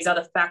some of these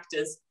other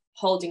factors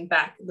holding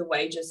back the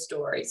wages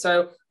story.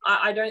 So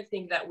I don't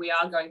think that we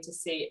are going to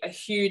see a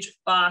huge,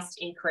 fast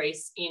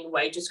increase in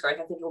wages growth.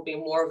 I think it will be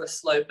more of a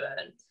slow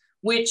burn,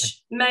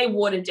 which may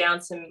water down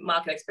some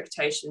market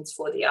expectations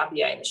for the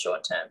RBA in the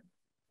short term.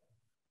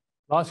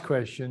 Last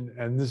question,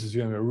 and this is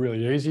going to be a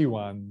really easy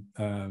one,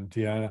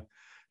 Deanna.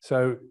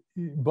 So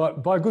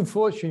by good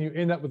fortune, you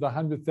end up with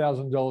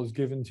 $100,000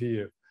 given to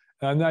you.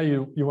 And I know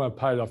you want to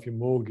pay it off your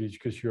mortgage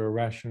because you're a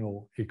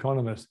rational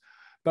economist,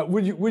 but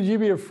would you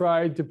be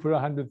afraid to put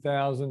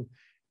 $100,000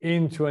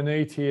 into an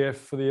ETF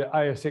for the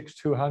ASX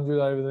 200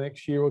 over the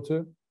next year or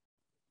two?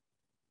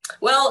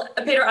 Well,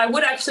 Peter, I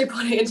would actually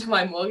put it into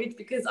my mortgage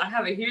because I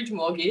have a huge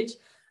mortgage.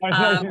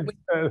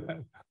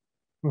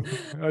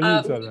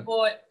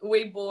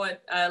 We bought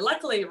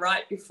luckily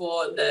right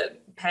before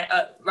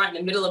right in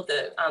the middle of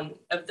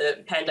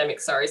the pandemic.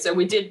 Sorry, so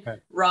we did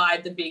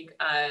ride the big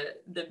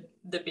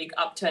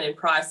upturn in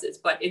prices,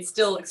 but it's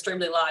still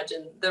extremely large,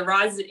 and the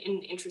rise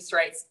in interest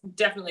rates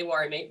definitely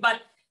worry me.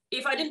 But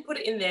if I didn't put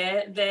it in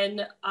there,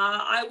 then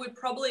I would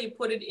probably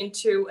put it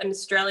into an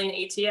Australian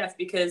ETF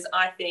because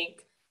I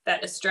think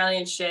that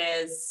Australian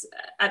shares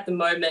at the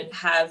moment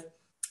have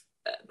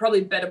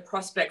probably better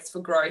prospects for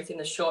growth in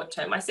the short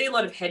term. I see a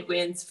lot of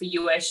headwinds for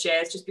US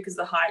shares just because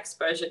of the high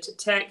exposure to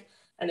tech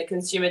and the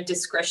consumer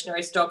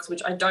discretionary stocks,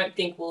 which I don't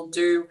think will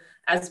do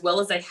as well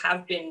as they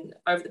have been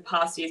over the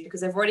past years because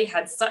they've already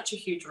had such a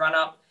huge run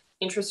up.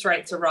 Interest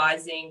rates are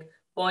rising,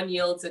 bond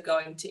yields are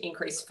going to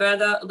increase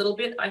further a little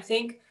bit. I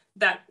think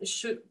that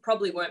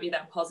probably won't be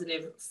that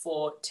positive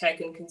for tech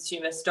and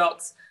consumer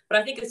stocks. But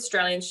I think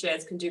Australian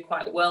shares can do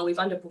quite well. We've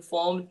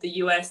underperformed the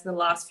US in the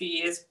last few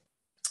years,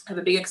 have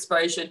a big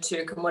exposure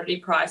to commodity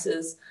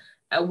prices,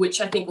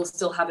 which I think will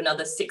still have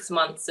another 6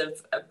 months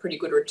of a pretty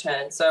good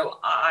return. So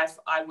I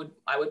would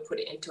put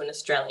it into an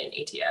Australian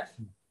ETF.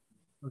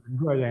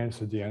 Great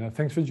answer, Deanna.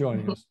 Thanks for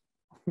joining us.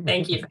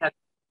 Thank you for having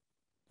me.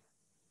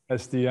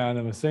 That's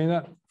Deanna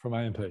Mousina from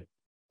AMP.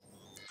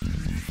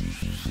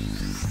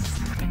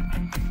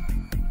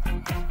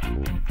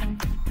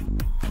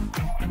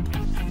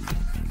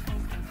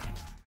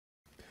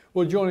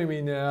 Well, joining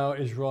me now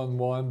is Ron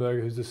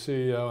Weinberger, who's the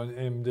CEO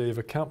and MD of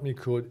a company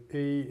called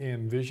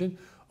EM Vision,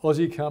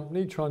 Aussie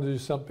company trying to do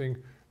something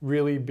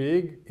really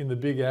big in the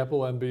Big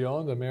Apple and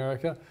beyond,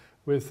 America,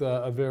 with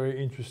a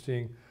very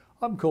interesting,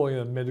 I'm calling it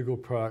a medical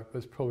product, but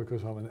it's probably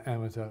because I'm an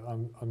amateur.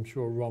 I'm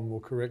sure Ron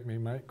will correct me,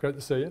 mate. Great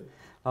to see you.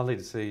 Lovely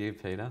to see you,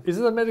 Peter. Is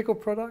it a medical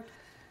product?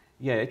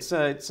 Yeah, it's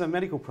a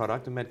medical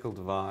product, a medical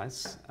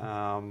device.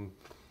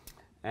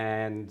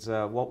 And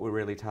what we're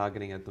really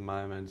targeting at the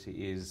moment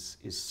is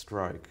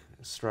stroke.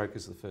 Stroke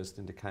is the first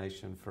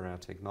indication for our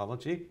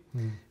technology,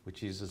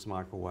 which uses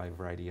microwave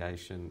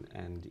radiation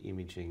and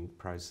imaging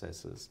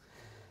processes.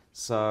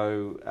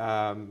 So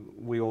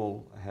we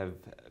all have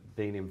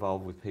been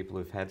involved with people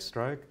who've had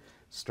stroke.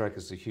 Stroke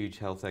is a huge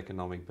health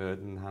economic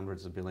burden,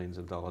 hundreds of billions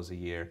of dollars a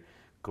year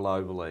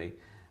globally.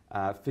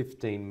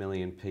 15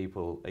 million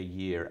people a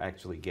year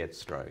actually get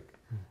stroke.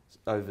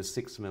 Over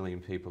 6 million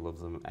people of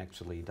them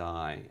actually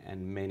die,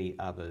 and many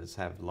others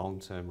have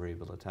long-term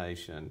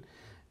rehabilitation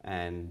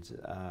and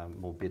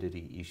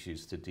morbidity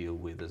issues to deal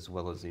with, as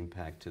well as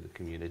impact to the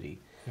community.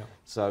 Yep.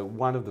 So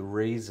one of the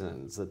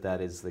reasons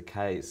that is the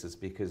case is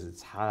because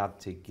it's hard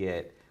to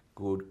get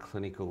good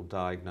clinical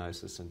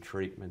diagnosis and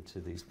treatment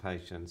to these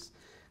patients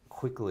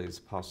quickly as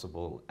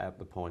possible at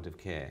the point of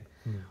care.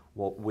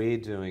 What we're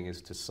doing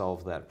is to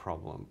solve that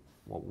problem.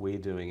 What we're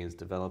doing is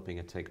developing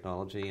a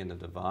technology and a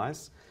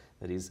device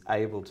that is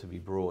able to be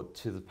brought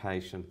to the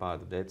patient by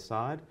the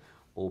bedside,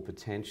 or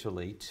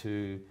potentially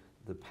to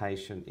the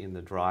patient in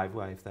the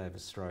driveway if they have a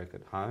stroke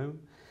at home,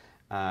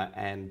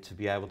 and to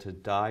be able to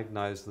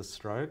diagnose the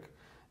stroke,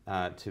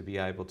 to be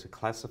able to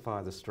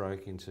classify the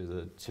stroke into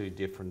the 2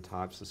 different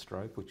types of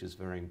stroke, which is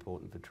very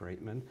important for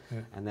treatment,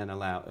 and then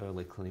allow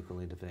early clinical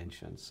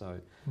intervention. So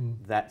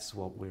that's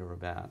what we're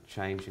about,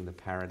 changing the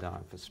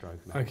paradigm for stroke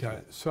management.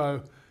 Okay,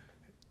 so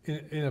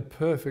in a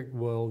perfect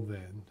world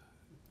then,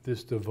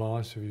 this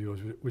device of yours,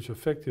 which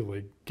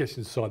effectively gets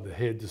inside the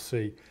head to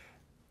see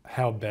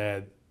how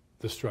bad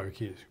the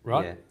stroke is,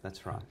 right? Yeah,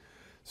 that's right.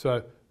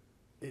 So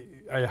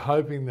are you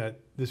hoping that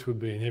this would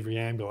be in every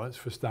ambulance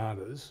for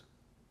starters?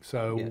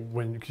 So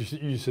when, because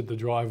you said the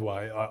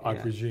driveway, I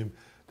presume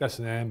that's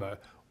an ambo.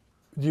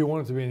 Do you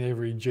want it to be in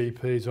every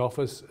GP's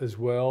office as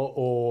well,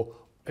 or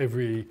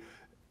every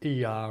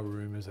ER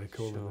room, as they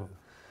call it?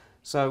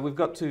 So we've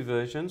got 2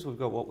 versions. We've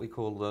got what we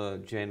call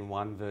the Gen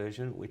 1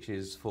 version, which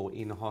is for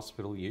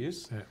in-hospital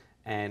use,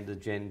 and the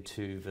Gen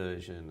 2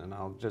 version. And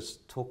I'll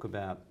just talk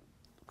about,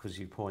 because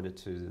you pointed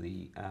to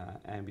the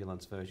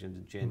ambulance version,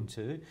 the Gen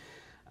 2.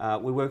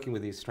 We're working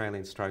with the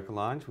Australian Stroke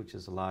Alliance, which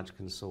is a large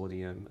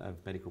consortium of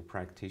medical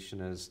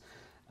practitioners,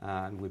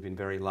 and we've been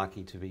very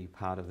lucky to be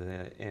part of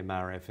the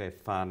MRFF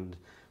fund,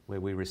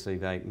 where we receive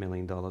 $8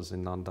 million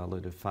in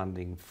non-dilutive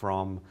funding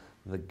from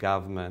the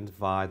government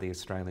via the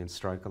Australian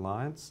Stroke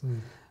Alliance.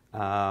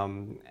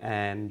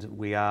 And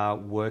we are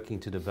working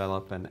to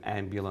develop an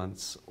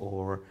ambulance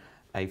or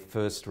a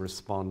first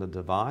responder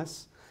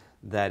device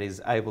that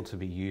is able to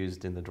be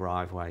used in the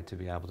driveway to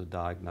be able to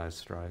diagnose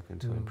stroke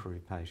and to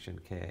improve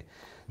patient care.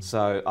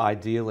 So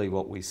ideally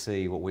what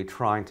we're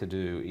trying to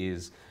do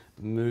is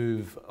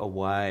move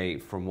away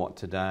from what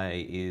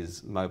today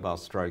is mobile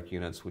stroke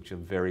units, which are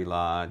very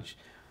large,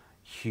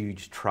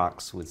 huge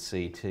trucks with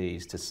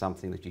CTs, to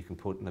something that you can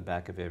put in the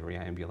back of every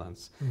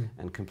ambulance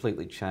and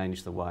completely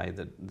change the way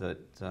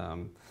that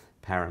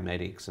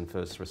paramedics and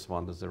first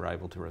responders are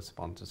able to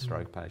respond to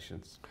stroke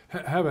patients.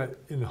 How about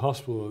in the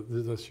hospital?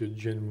 That's your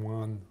Gen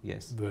 1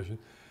 version.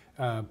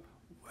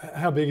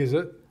 How big is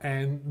it?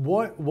 And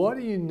why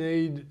do you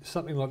need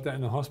something like that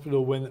in the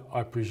hospital when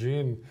I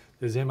presume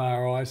there's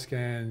MRI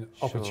scan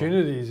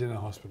opportunities in a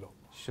hospital?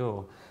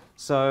 Sure.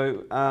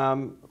 So,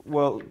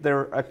 well, there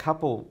are a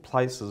couple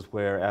places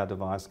where our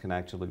device can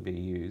actually be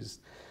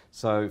used.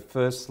 So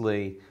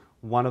firstly,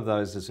 one of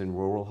those is in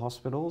rural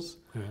hospitals.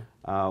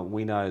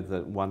 We know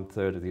that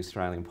 1/3 of the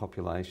Australian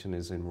population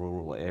is in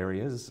rural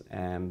areas,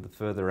 and the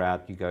further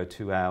out you go,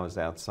 2 hours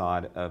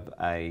outside of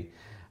a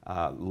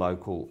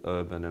local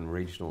urban and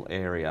regional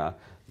area,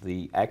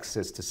 the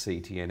access to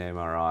CT and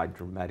MRI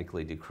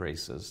dramatically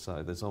decreases.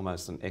 So there's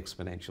almost an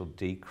exponential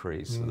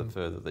decrease the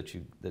further that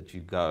you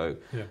go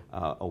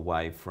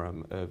away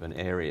from urban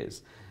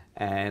areas.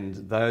 And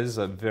those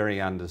are very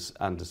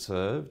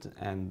underserved,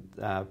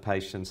 and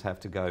patients have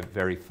to go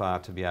very far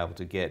to be able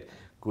to get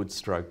good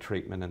stroke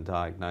treatment and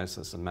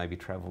diagnosis and maybe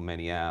travel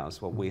many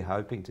hours. What we're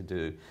hoping to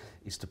do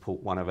is to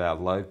put one of our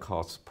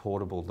low-cost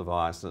portable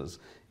devices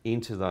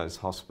into those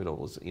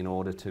hospitals in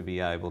order to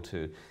be able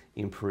to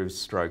improve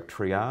stroke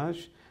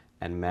triage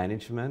and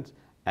management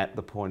at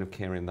the point of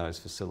care in those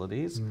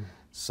facilities.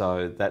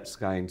 So that's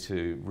going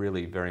to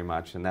really very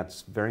much, and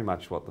that's very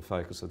much what the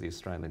focus of the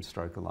Australian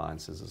Stroke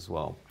Alliance is as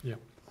well.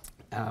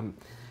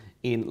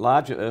 In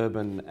larger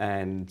urban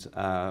and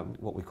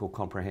what we call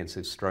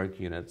comprehensive stroke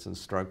units and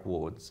stroke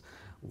wards,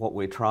 what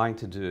we're trying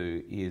to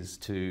do is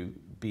to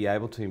be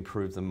able to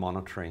improve the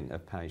monitoring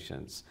of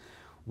patients.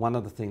 One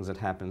of the things that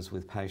happens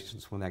with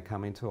patients when they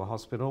come into a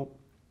hospital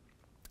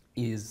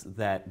is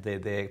that they're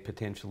there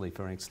potentially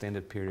for an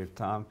extended period of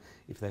time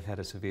if they've had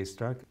a severe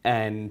stroke.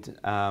 And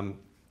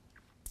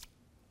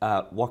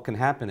what can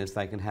happen is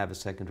they can have a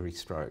secondary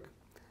stroke.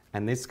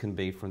 And this can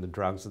be from the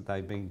drugs that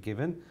they've been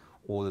given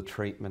or the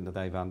treatment that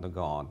they've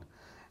undergone.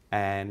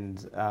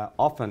 And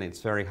often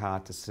it's very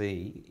hard to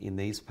see in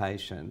these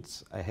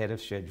patients ahead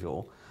of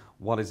schedule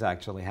what is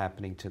actually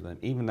happening to them,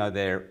 even though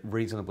they're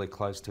reasonably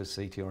close to a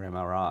CT or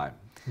MRI.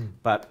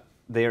 But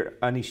they're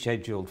only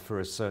scheduled for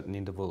a certain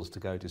intervals to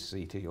go to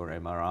CT or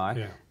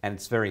MRI, and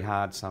it's very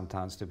hard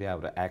sometimes to be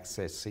able to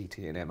access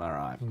CT and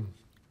MRI.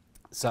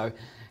 So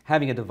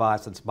having a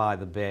device that's by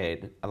the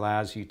bed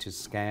allows you to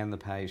scan the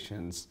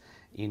patients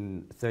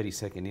in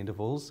 30-second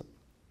intervals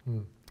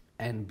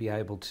and be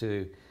able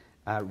to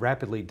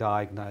rapidly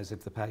diagnose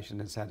if the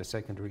patient has had a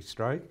secondary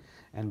stroke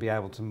and be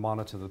able to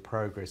monitor the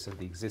progress of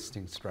the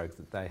existing stroke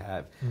that they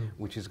have,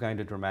 which is going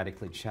to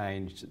dramatically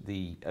change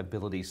the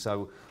ability.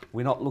 So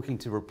we're not looking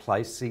to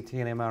replace CT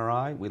and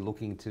MRI, we're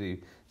looking to,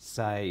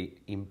 say,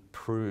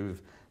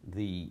 improve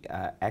the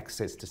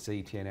access to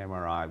CT and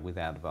MRI with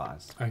our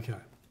device. Okay.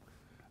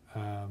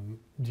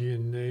 Do you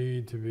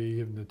need to be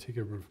given the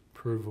ticket of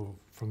approval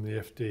from the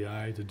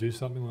FDA to do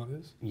something like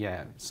this?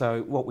 Yeah,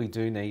 so what we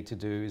do need to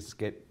do is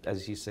get,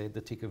 as you said,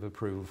 the tick of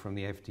approval from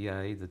the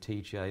FDA, the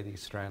TGA, the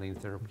Australian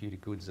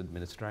Therapeutic Goods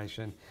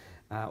Administration,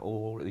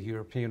 or the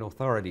European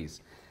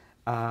authorities.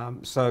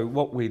 So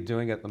what we're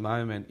doing at the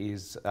moment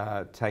is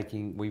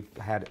we've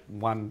had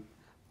one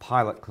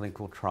pilot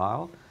clinical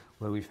trial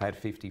where we've had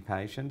 50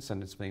 patients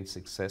and it's been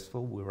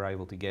successful. We were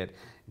able to get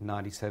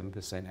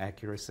 97%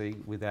 accuracy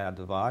with our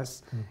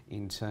device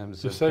in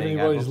terms of saving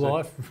anybody's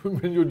life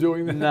when you're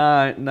doing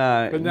that?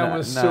 No. But no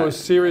one's so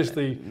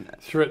seriously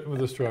threatened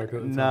with a stroke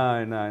at the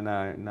time?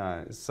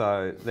 No.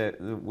 So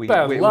it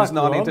was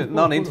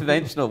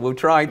non-interventional. We're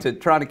trying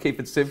to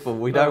keep it simple.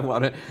 We don't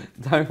want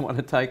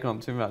to take on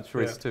too much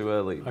risk too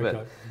early.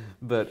 Okay.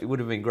 But it would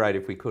have been great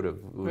if we could have.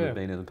 It would have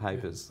been in the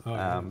papers.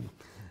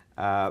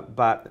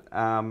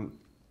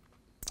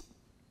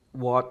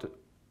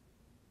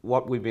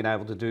 What we've been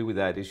able to do with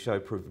that is show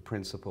proof of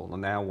principle,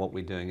 and now what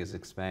we're doing is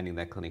expanding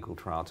that clinical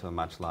trial to a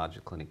much larger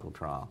clinical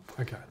trial.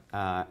 Okay.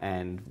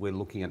 And we're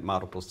looking at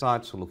multiple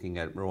sites. We're looking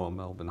at Royal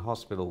Melbourne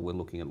Hospital, we're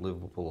looking at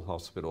Liverpool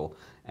Hospital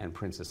and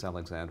Princess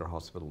Alexandra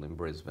Hospital in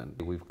Brisbane.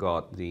 We've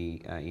got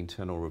the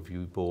internal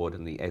review board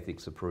and the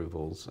ethics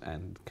approvals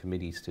and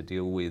committees to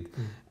deal with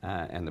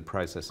and the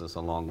processes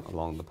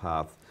along the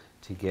path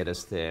to get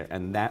us there,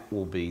 and that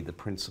will be the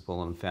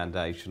principal and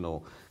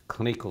foundational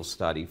clinical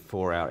study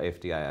for our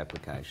FDA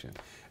application.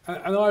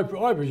 And I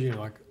presume,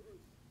 like,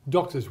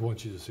 doctors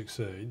want you to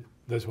succeed.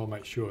 They just want to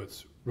make sure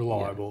it's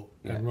reliable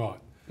and right.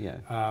 Yeah.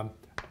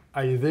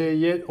 Are you there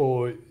yet,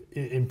 or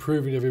in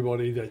proving to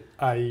everybody that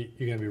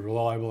you're going to be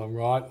reliable and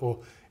right, or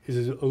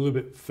is it a little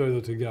bit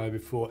further to go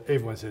before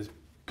everyone says,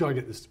 got to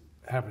get this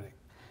happening?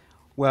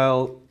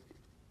 Well,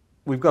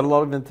 we've got a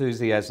lot of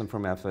enthusiasm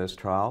from our first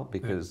trial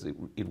because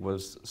it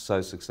was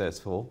so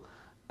successful.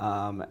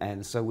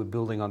 And so we're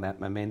building on that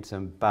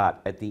momentum,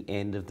 but at the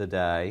end of the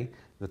day,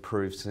 the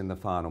proof's in the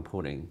final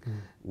pudding,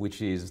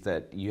 which is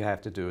that you have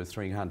to do a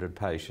 300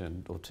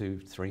 patient or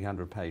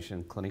 300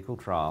 patient clinical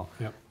trial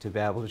to be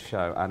able to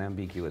show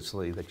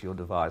unambiguously that your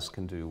device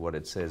can do what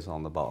it says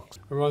on the box.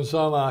 Ron,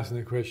 so I'm asking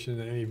the question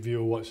that any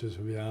viewer watchers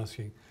will be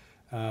asking.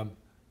 At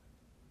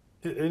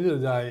the end of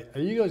the day,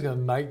 are you guys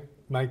going to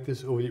make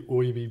this, or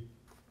will you be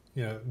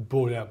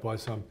bought out by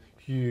some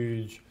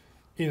huge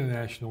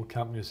international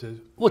company that says,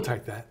 we'll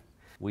take that?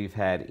 We've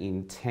had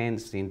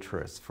intense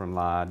interest from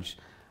large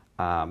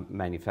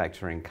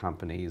manufacturing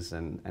companies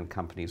and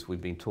companies.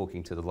 We've been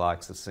talking to the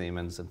likes of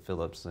Siemens and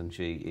Philips and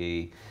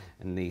GE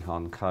and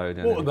Nihon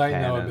Kohden. What would they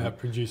know Canon. about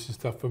producing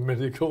stuff for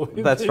medical?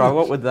 That's right,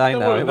 what would they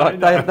know?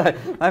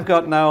 They've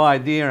got no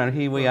idea, and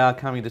here we are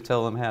coming to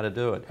tell them how to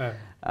do it.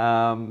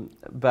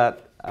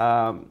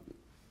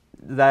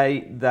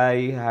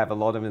 They have a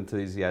lot of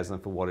enthusiasm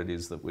for what it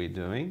is that we're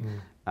doing,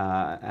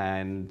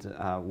 and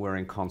we're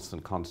in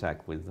constant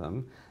contact with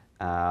them,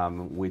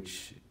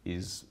 which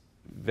is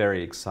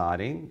very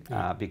exciting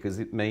because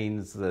it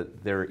means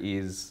that there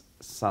is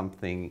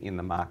something in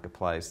the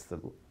marketplace,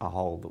 a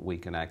hole that we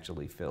can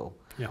actually fill.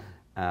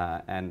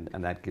 And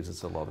that gives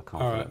us a lot of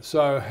confidence.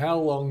 All right, so how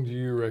long do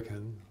you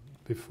reckon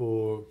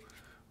before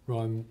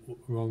Ron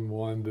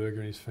Weinberger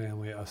and his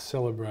family are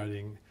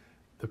celebrating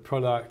the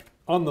product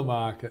on the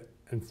market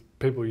and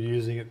people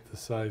using it to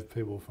save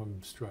people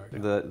from stroke?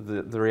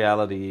 The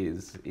reality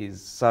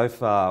is so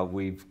far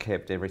we've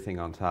kept everything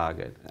on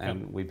target,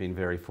 and we've been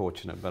very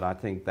fortunate, but I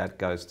think that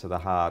goes to the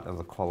heart of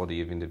the quality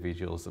of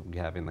individuals that we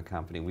have in the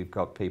company. We've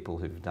got people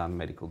who've done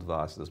medical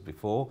devices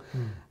before.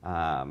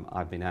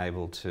 I've been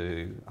able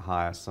to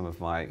hire some of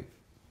my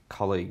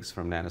colleagues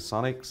from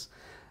Nanosonics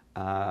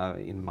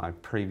in my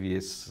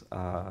previous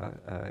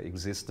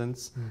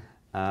existence.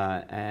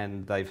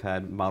 And they've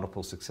had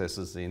multiple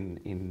successes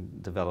in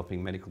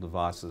developing medical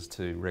devices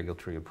to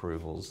regulatory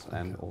approvals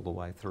and all the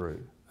way through.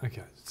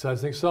 Okay, so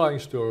it's an exciting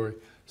story.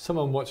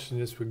 Someone watching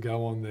this would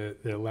go on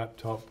their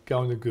laptop,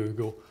 go into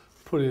Google,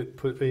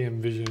 put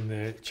EM Vision in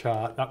their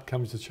chart, up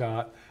comes the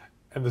chart,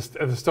 and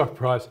the stock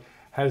price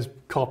has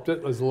copped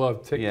it. There's a lot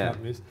of tech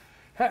companies.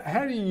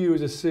 How do you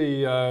as a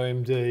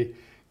CEO, MD,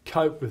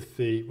 cope with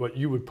what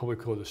you would probably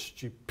call the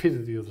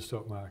stupidity of the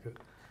stock market?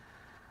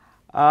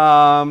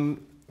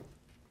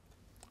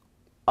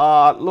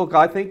 Look,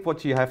 I think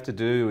what you have to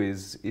do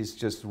is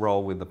just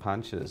roll with the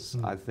punches.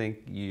 I think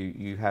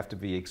you have to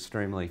be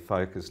extremely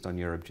focused on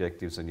your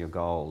objectives and your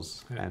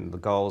goals, and the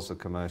goals are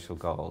commercial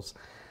goals.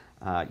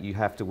 You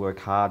have to work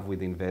hard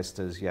with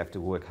investors, you have to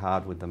work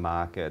hard with the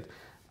market.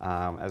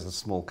 As a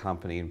small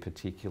company in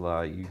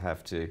particular, you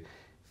have to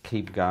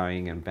keep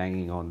going and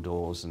banging on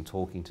doors and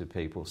talking to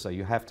people. So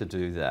you have to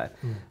do that.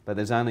 But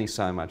there's only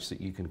so much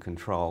that you can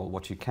control.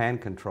 What you can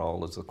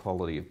control is the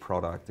quality of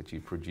product that you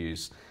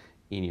produce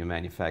in your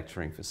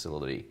manufacturing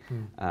facility,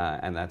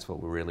 and that's what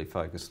we're really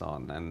focused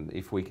on. And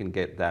if we can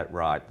get that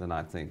right, then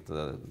I think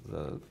the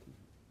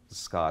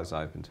sky's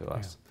open to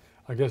us.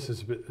 I guess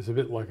it's a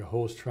bit like a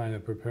horse trainer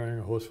preparing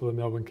a horse for the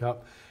Melbourne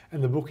Cup,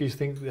 and the bookies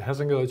think it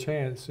hasn't got a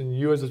chance, and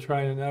you as a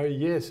trainer know,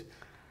 yes,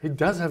 it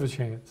does have a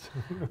chance.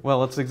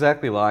 Well, it's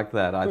exactly like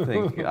that. I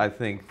think that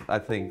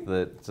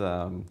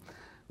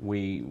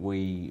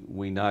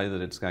we know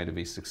that it's going to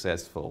be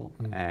successful,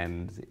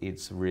 and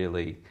it's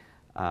really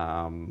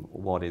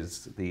what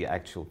is the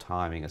actual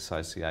timing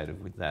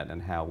associated with that,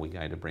 and how we're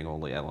going to bring all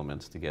the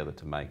elements together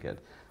to make it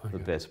the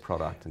best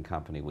product and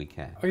company we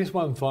can. I guess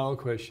one final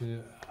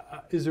question.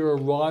 Is there a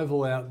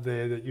rival out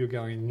there that you're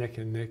going neck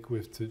and neck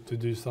with to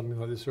do something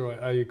like this, or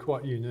are you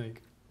quite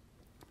unique?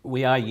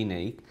 We are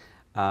unique.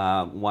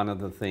 One of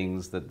the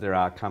things that there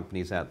are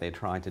companies out there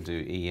trying to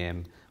do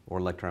EM or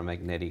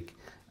electromagnetic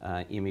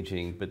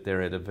imaging, but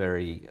they're at a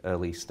very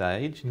early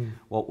stage.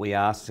 What we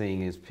are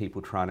seeing is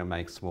people trying to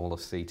make smaller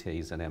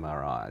CTs and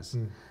MRIs.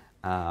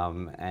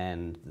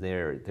 And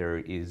there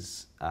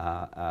is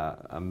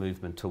a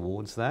movement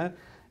towards that.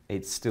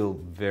 It's still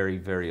very,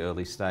 very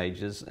early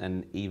stages,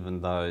 and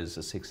even those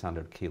are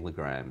 600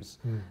 kilograms.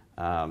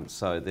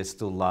 So they're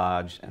still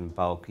large and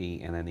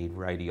bulky, and they need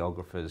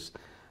radiographers.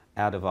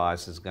 Our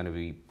device is going to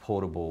be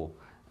portable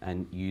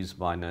and used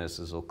by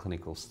nurses or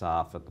clinical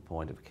staff at the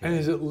point of care. And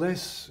is it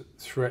less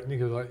threatening,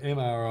 because like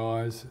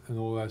MRIs and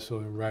all that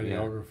sort of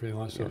radiography and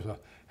that sort of stuff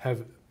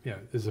have,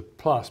 there's a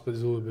plus, but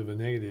there's a little bit of a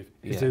negative.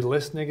 Is there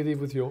less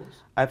negative with yours?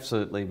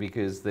 Absolutely,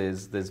 because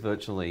there's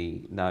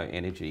virtually no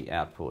energy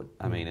output.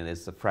 I mean, and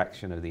there's a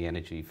fraction of the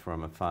energy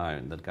from a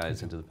phone that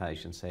goes into the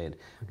patient's head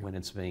when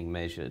it's being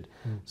measured.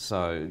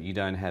 So you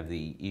don't have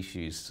the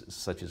issues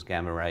such as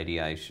gamma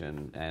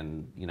radiation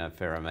and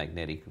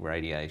ferromagnetic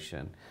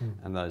radiation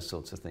and those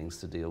sorts of things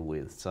to deal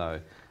with. So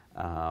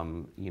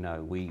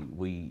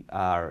we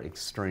are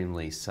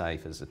extremely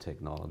safe as a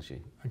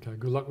technology. Okay,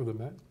 good luck with it,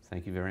 Matt.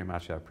 Thank you very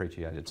much. I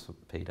appreciate it,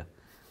 Peter.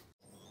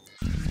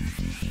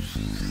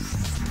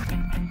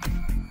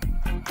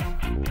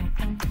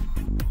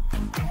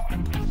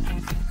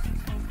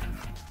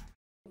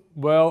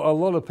 Well, a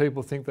lot of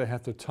people think they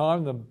have to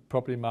time the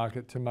property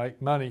market to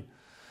make money.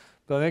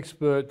 But an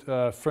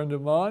expert friend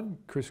of mine,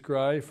 Chris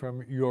Gray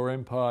from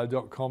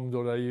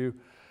yourempire.com.au,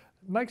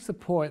 makes the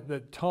point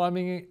that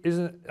timing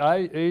isn't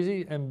A,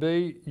 easy, and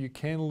B, you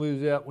can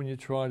lose out when you're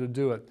trying to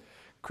do it.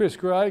 Chris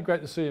Gray,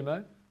 great to see you,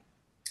 mate.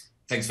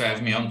 Thanks for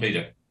having me on,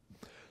 Peter.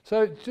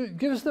 So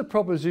give us the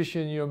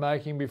proposition you're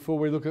making before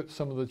we look at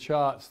some of the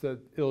charts that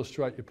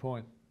illustrate your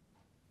point.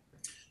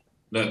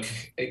 Look,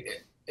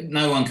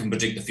 no one can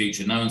predict the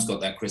future. No one's got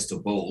that crystal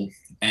ball.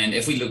 And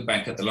if we look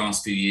back at the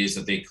last few years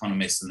of the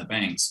economists and the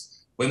banks,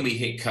 when we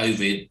hit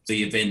COVID,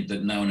 the event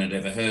that no one had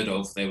ever heard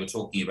of, they were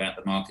talking about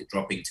the market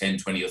dropping 10,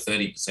 20 or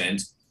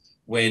 30%.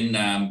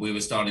 When we were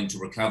starting to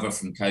recover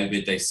from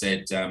COVID, they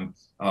said,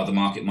 oh, the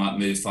market might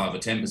move 5 or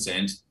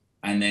 10%.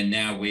 And then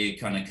now we're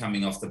kind of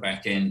coming off the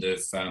back end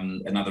of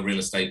another real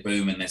estate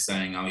boom, and they're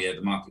saying, oh yeah,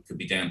 the market could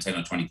be down 10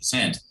 or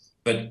 20%,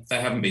 but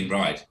they haven't been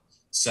right.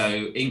 So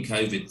in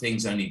COVID,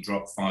 things only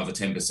dropped 5 or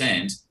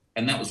 10%,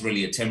 and that was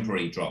really a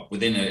temporary drop.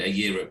 Within a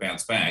year, it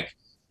bounced back.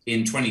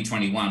 In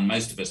 2021,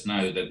 most of us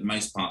know that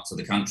most parts of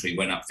the country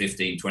went up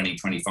 15, 20,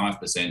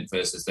 25%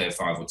 versus their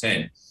 5 or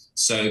 10.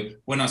 So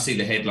when I see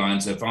the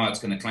headlines of, oh, it's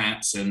going to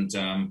collapse and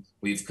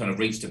we've kind of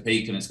reached a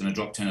peak and it's going to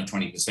drop 10 or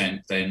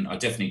 20%, then I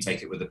definitely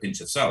take it with a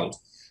pinch of salt.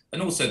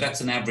 And also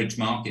that's an average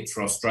market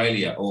for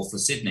Australia or for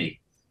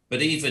Sydney.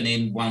 But even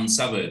in one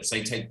suburb,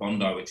 say take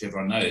Bondi, which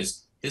everyone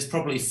knows, there's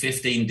probably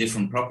 15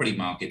 different property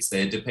markets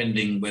there,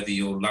 depending whether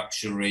you're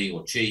luxury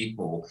or cheap,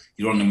 or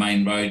you're on the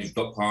main road, you've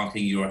got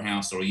parking, you're a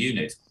house or a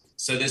unit.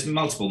 So there's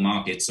multiple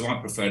markets. So I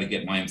prefer to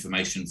get my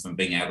information from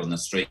being out on the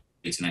street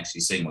and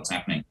actually seeing what's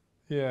happening.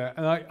 Yeah,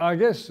 and I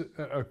guess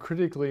a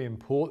critically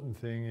important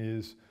thing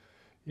is,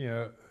 you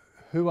know,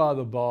 who are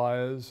the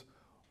buyers?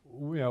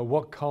 You know,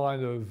 what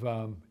kind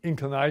of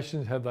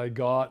inclinations have they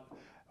got?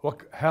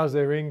 How's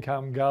their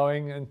income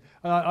going? And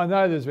I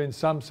know there's been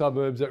some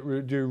suburbs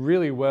that do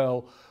really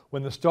well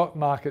when the stock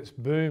market's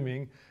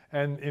booming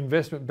and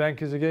investment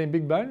bankers are getting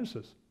big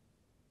bonuses.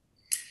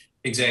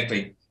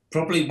 Exactly.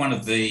 Probably one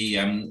of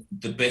the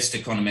best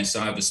economists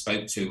I ever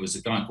spoke to was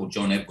a guy called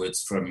John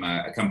Edwards from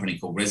a company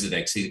called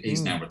Residex.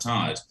 He's now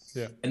retired.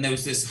 Yeah. And there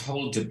was this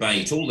whole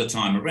debate all the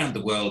time around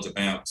the world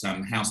about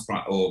house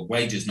price or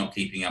wages not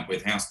keeping up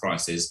with house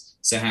prices.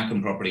 So how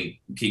can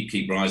property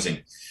keep rising?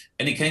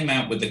 And he came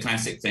out with the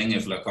classic thing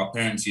of, look, our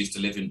parents used to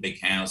live in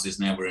big houses.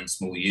 Now we're in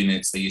small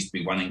units. There used to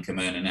be one income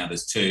earner. Now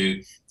there's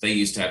two. They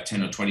used to have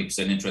 10 or 20%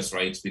 interest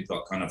rates. We've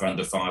got kind of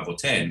under 5 or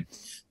 10.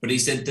 But he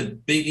said the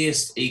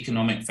biggest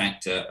economic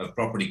factor of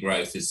property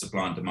growth is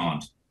supply and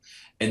demand.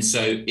 And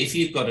so if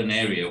you've got an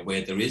area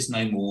where there is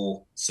no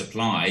more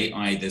supply,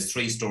 i.e. there's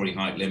 3-story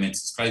height limits,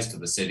 it's close to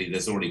the city,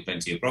 there's already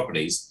plenty of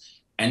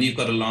properties, and you've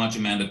got a large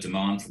amount of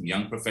demand from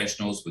young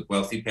professionals with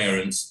wealthy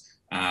parents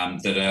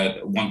that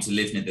want to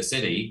live near the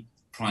city,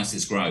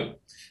 prices grow.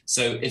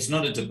 So it's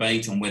not a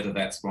debate on whether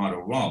that's right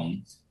or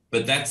wrong,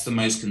 but that's the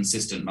most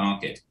consistent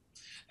market.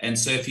 And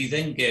so if you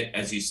then get,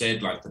 as you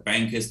said, like the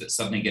bankers that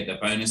suddenly get their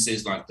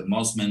bonuses, like the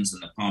Mosmans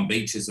and the Palm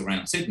Beaches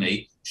around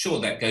Sydney,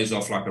 sure, that goes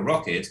off like a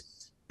rocket.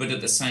 But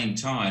at the same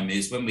time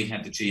is when we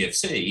had the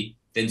GFC,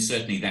 then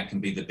certainly that can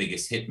be the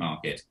biggest hit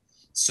market.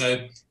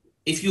 So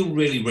if you're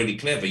really, really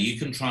clever, you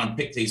can try and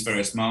pick these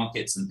various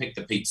markets and pick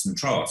the peaks and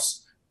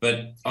troughs.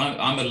 But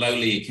I'm a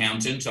lowly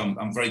accountant.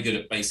 I'm very good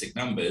at basic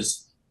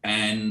numbers,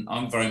 and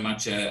I'm very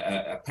much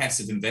a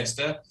passive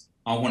investor.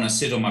 I want to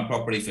sit on my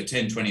property for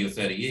 10, 20 or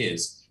 30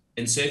 years.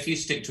 And so if you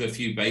stick to a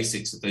few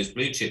basics of those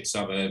blue chip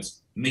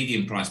suburbs,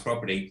 medium price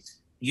property,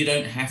 you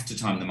don't have to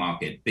time the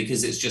market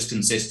because it's just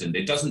consistent.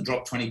 It doesn't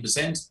drop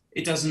 20%.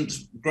 It doesn't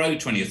grow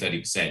 20 or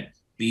 30%, but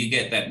you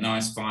get that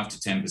nice 5 to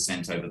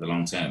 10% over the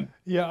long term.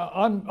 Yeah,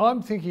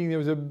 I'm thinking there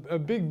was a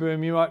big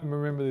boom. You might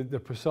remember the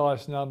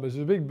precise numbers.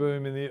 There was a big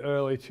boom in the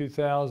early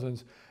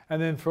 2000s.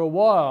 And then for a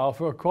while,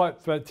 for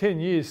about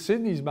 10 years,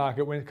 Sydney's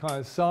market went kind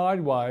of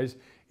sideways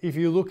if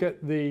you look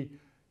at the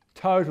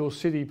total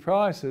city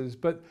prices.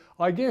 But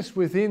I guess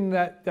within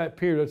that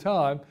period of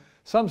time,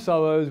 some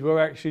suburbs were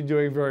actually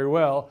doing very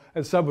well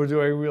and some were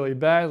doing really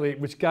badly,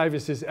 which gave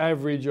us this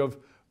average of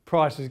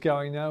prices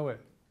going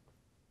nowhere.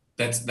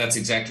 That's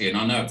exactly, and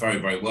I know it very,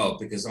 very well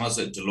because I was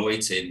at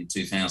Deloitte in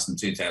 2000,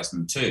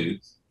 2002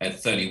 at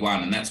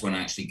 31, and that's when I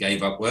actually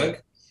gave up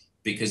work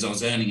because I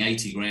was earning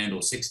 80 grand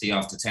or 60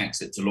 after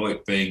tax at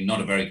Deloitte, being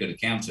not a very good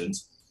accountant,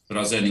 but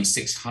I was earning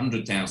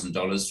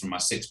 $600,000 from my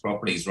 6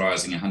 properties,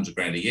 rising 100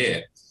 grand a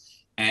year.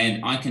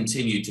 And I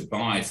continued to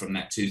buy from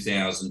that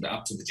 2000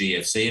 up to the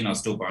GFC, and I was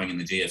still buying in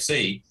the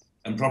GFC.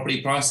 And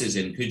property prices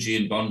in Coogee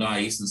and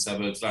Bondi, eastern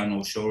suburbs, Lower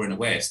North Shore in the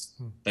west,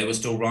 they were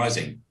still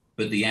rising.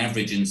 But the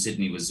average in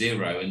Sydney was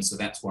 0, and so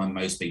that's why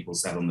most people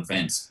sat on the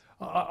fence.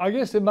 I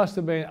guess there must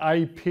have been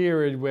a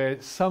period where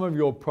some of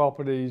your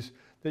properties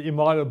that you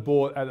might have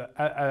bought at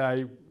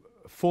a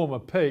former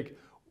peak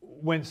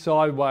went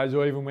sideways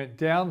or even went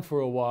down for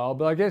a while.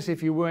 But I guess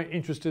if you weren't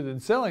interested in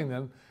selling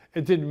them,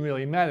 it didn't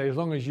really matter. As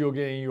long as you're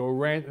getting your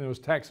rent and it was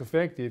tax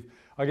effective,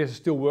 I guess it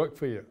still worked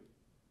for you.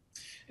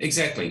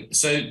 Exactly.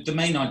 So the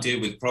main idea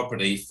with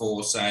property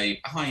for,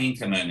 say, high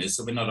income earners,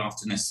 so we're not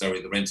after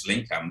necessarily the rental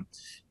income,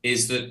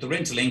 is that the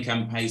rental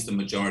income pays the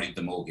majority of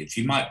the mortgage.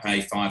 You might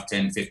pay 5,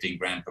 10, 15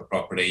 grand per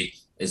property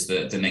as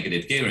the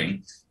negative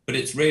gearing, but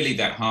it's really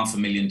that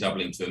 $500,000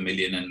 doubling to $1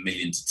 million and $1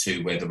 million to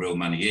 2 where the real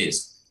money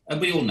is. And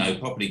we all know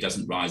property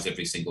doesn't rise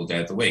every single day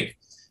of the week.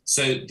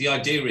 So the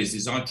idea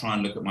is I try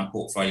and look at my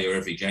portfolio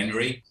every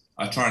January.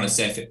 I try and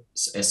assess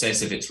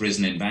if it's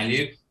risen in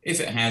value. If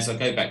it has, I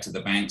go back to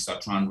the banks, I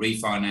try and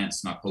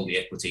refinance and I pull the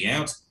equity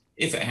out.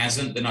 If it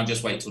hasn't, then I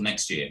just wait till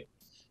next year.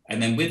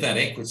 And then with that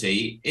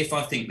equity, if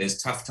I think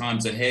there's tough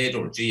times ahead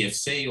or a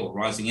GFC or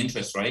rising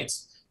interest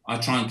rates, I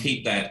try and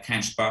keep that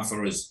cash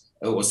buffer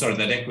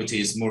that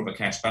equity as more of a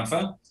cash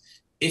buffer.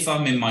 If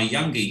I'm in my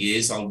younger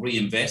years, I'll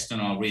reinvest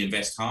and I'll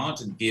reinvest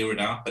hard and gear it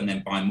up and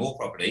then buy more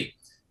property.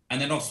 And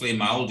then obviously in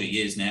my older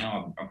years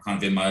now, I'm kind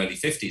of in my early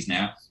 50s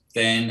now,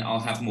 then I'll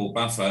have more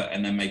buffer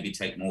and then maybe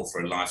take more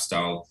for a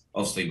lifestyle,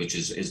 obviously, which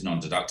is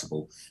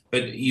non-deductible.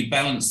 But you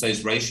balance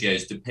those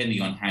ratios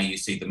depending on how you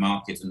see the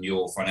market and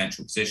your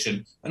financial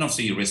position and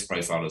obviously your risk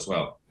profile as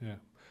well. Yeah.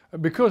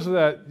 Because of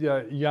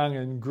that young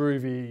and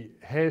groovy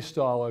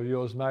hairstyle of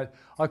yours, mate,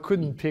 I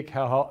couldn't pick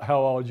how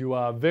old you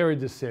are. Very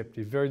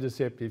deceptive, very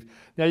deceptive.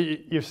 Now,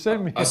 you've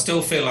sent me... I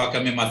still feel like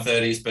I'm in my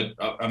 30s, but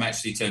I'm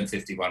actually turned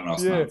 51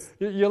 last month.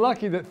 You're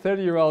lucky that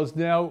 30-year-olds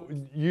now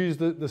use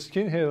the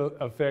skinhead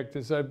effect,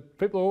 and so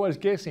people are always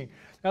guessing.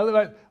 Now,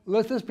 mate,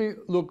 let's just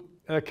look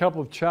at a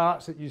couple of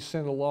charts that you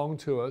sent along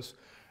to us.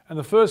 And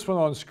the first one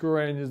on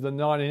screen is the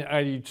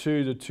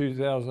 1982 to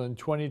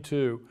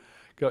 2022.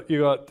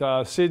 You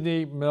got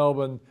Sydney,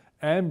 Melbourne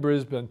and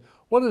Brisbane.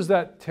 What is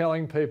that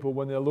telling people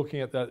when they're looking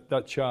at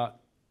that chart?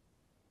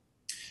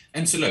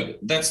 And so look,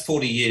 that's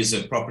 40 years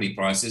of property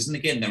prices. And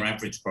again, they're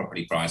average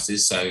property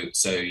prices.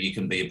 So you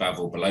can be above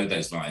or below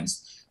those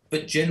lines.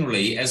 But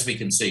generally, as we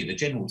can see, the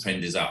general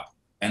trend is up.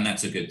 And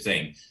that's a good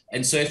thing.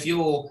 And so if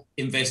you're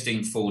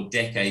investing for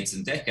decades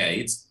and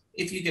decades,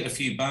 if you get a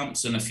few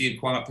bumps and a few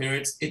quiet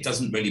periods, it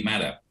doesn't really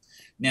matter.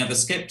 Now, the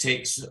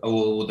skeptics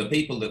or the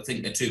people that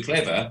think they're too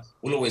clever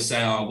will always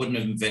say, oh, I wouldn't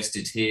have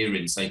invested here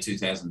in, say,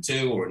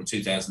 2002 or in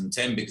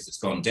 2010 because it's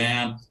gone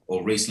down,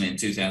 or recently in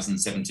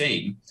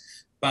 2017.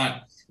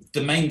 But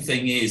the main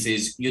thing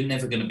is you're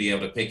never going to be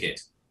able to pick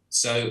it.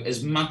 So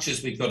as much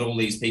as we've got all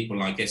these people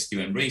like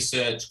SQM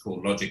Research,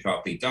 called Logic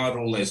RP Data,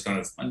 all those kind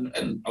of,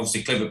 and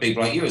obviously clever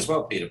people like you as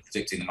well, Peter,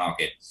 predicting the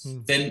market,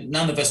 then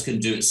none of us can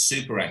do it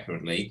super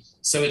accurately.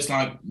 So it's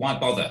like, why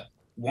bother?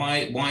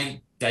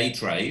 Why day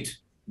trade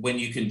when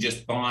you can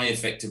just buy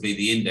effectively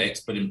the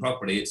index, but in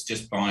property, it's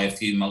just buy a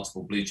few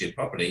multiple blue chip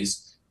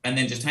properties and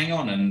then just hang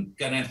on and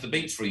go down to the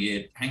beach for a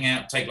year, hang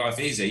out, take life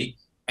easy,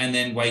 and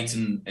then wait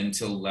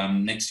until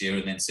next year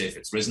and then see if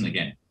it's risen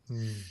again.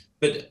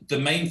 But the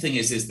main thing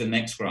is the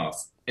next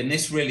graph. And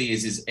this really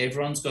is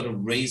everyone's got a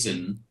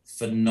reason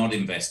for not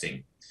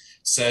investing.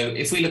 So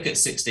if we look at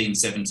 16,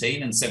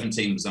 17, and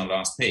 17 was our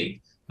last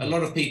peak, a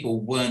lot of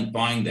people weren't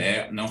buying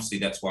there. And obviously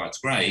that's why it's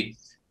great.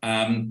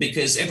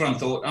 Because everyone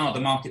thought, oh, the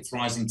market's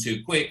rising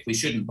too quick, we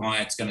shouldn't buy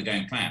it, it's going to go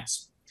and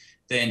collapse.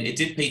 Then it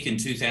did peak in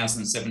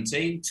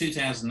 2017,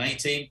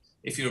 2018.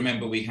 If you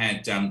remember, we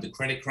had the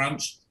credit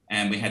crunch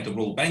and we had the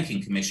Royal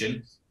Banking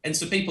Commission. And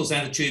so people's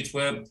attitudes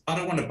were, I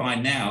don't want to buy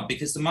now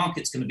because the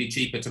market's going to be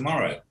cheaper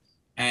tomorrow.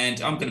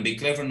 And I'm going to be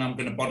clever and I'm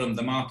going to bottom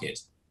the market.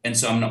 And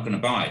so I'm not going to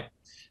buy.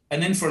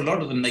 And then for a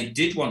lot of them, they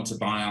did want to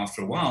buy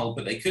after a while,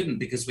 but they couldn't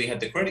because we had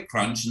the credit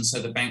crunch. And so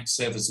the bank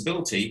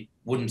serviceability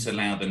wouldn't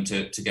allow them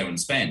to go and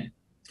spend.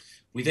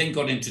 We then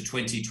got into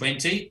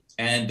 2020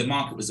 and the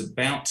market was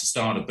about to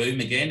start a boom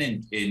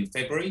again in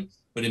February.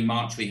 But in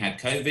March, we had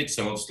COVID.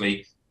 So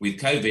obviously with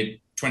COVID,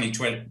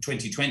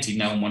 2020,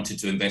 no one wanted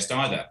to invest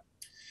either.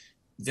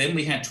 Then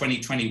we had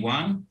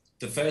 2021,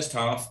 the first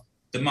half,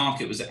 the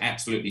market was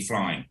absolutely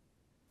flying.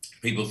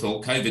 People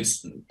thought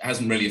COVID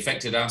hasn't really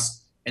affected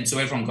us. And so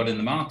everyone got in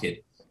the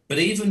market. But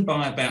even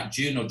by about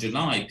June or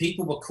July,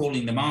 people were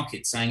calling the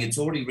market saying it's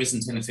already risen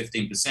 10 or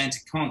 15%. It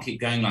can't keep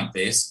going like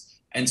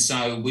this. And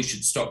so we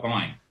should stop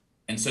buying.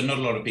 And so not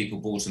a lot of people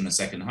bought in the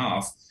second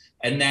half.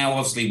 And now,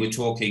 obviously, we're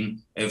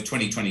talking of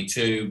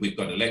 2022. We've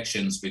got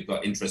elections. We've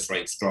got interest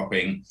rates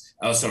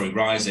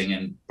rising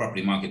and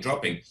property market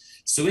dropping.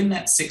 So in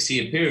that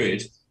 6-year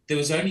period, there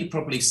was only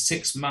probably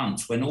 6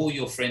 months when all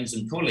your friends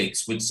and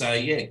colleagues would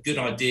say, yeah, good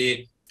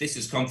idea. This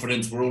is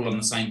confidence. We're all on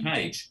the same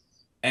page.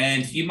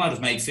 And you might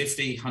have made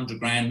 50, 100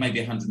 grand,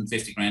 maybe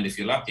 150 grand if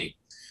you're lucky.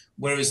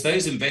 Whereas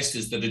those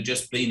investors that had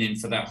just been in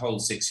for that whole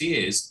 6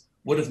 years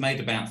would have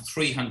made about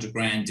 300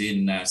 grand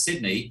in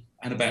Sydney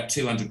and about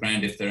 200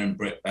 grand if they're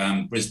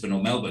in Brisbane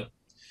or Melbourne.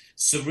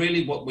 So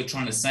really what we're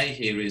trying to say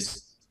here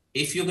is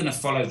if you're going to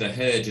follow the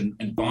herd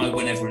and buy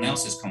when everyone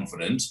else is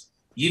confident,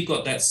 you've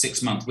got that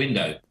 6-month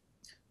window.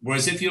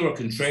 Whereas if you're a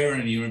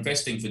contrarian and you're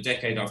investing for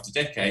decade after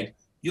decade,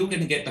 you're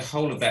going to get the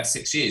whole of that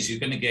 6 years. You're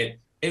going to get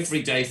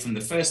every day from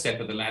the first step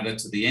of the ladder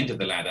to the end of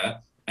the ladder.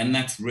 And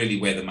that's really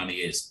where the money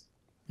is.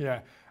 Yeah.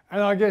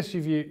 And I guess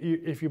if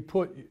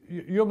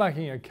you're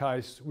making a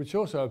case, which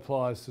also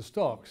applies to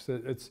stocks,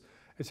 that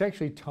It's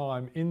actually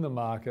time in the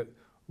market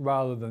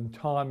rather than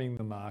timing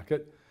the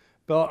market.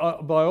 But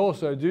I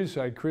also do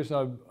say, Chris,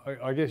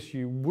 I guess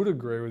you would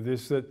agree with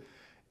this, that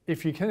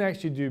if you can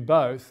actually do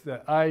both,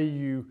 that A,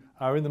 you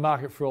are in the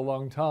market for a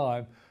long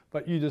time,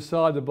 but you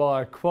decide to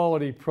buy a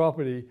quality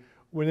property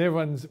when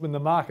the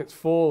market's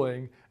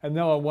falling and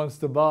no one wants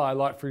to buy,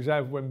 like for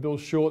example, when Bill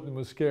Shorten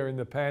was scaring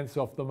the pants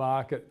off the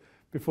market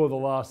before the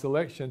last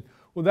election,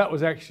 well, that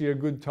was actually a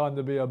good time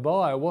to be a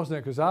buyer, wasn't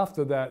it? Because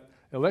after that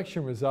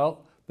election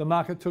result, the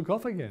market took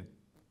off again.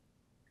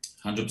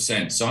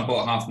 100%. So I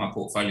bought half my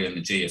portfolio in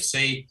the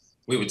GFC.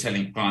 We were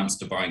telling clients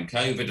to buy in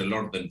COVID. A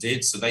lot of them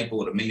did. So they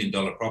bought $1 million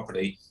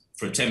property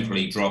for a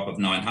temporary drop of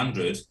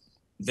 900.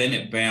 Then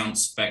it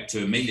bounced back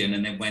to $1 million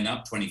and then went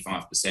up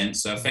 25%.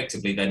 So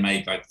effectively they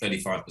made like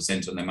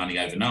 35% on their money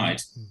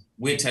overnight.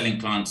 We're telling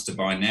clients to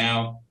buy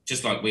now,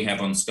 just like we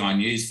have on Sky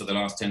News for the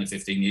last 10 or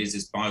 15 years,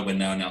 is buy when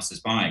no one else is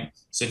buying.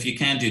 So if you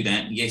can do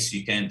that, yes,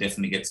 you can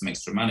definitely get some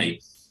extra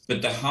money.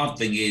 But the hard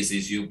thing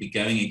is you'll be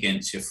going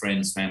against your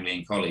friends, family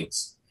and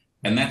colleagues.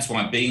 And that's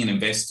why being an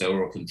investor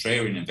or a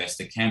contrarian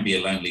investor can be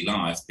a lonely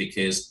life,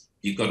 because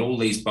you've got all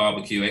these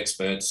barbecue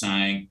experts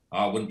saying, oh,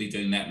 I wouldn't be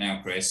doing that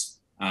now, Chris.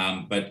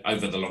 But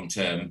over the long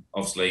term,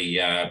 obviously,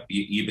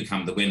 you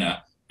become the winner,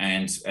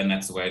 and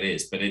that's the way it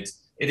is. But it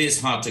is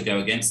hard to go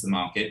against the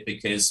market,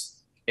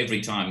 because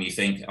every time you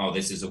think, oh,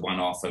 this is a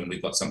one-off and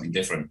we've got something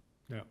different.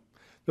 Yeah.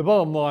 The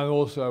bottom line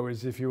also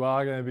is, if you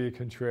are going to be a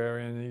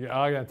contrarian and you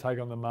are going to take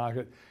on the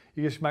market,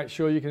 you just make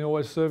sure you can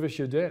always service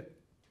your debt.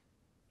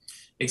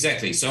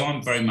 Exactly. So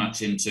I'm very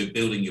much into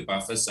building your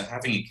buffer. So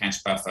having a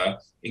cash buffer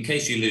in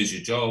case you lose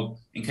your job,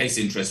 in case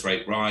interest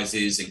rate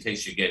rises, in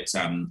case you get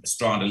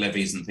strata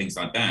levies and things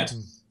like that.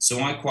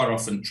 So I quite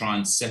often try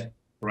and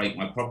separate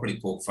my property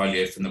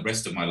portfolio from the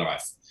rest of my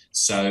life.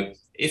 So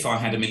if I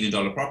had $1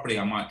 million property,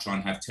 I might try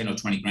and have 10 or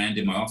 20 grand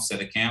in my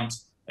offset account,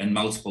 and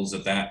multiples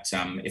of that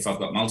if I've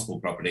got multiple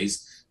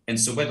properties. And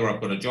so whether I've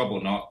got a job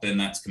or not, then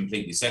that's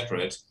completely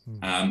separate.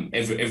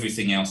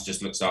 Everything else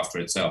just looks after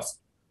itself.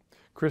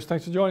 Chris,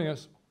 thanks for joining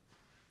us.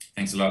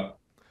 Thanks a lot.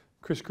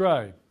 Chris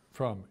Gray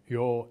from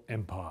Your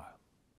Empire.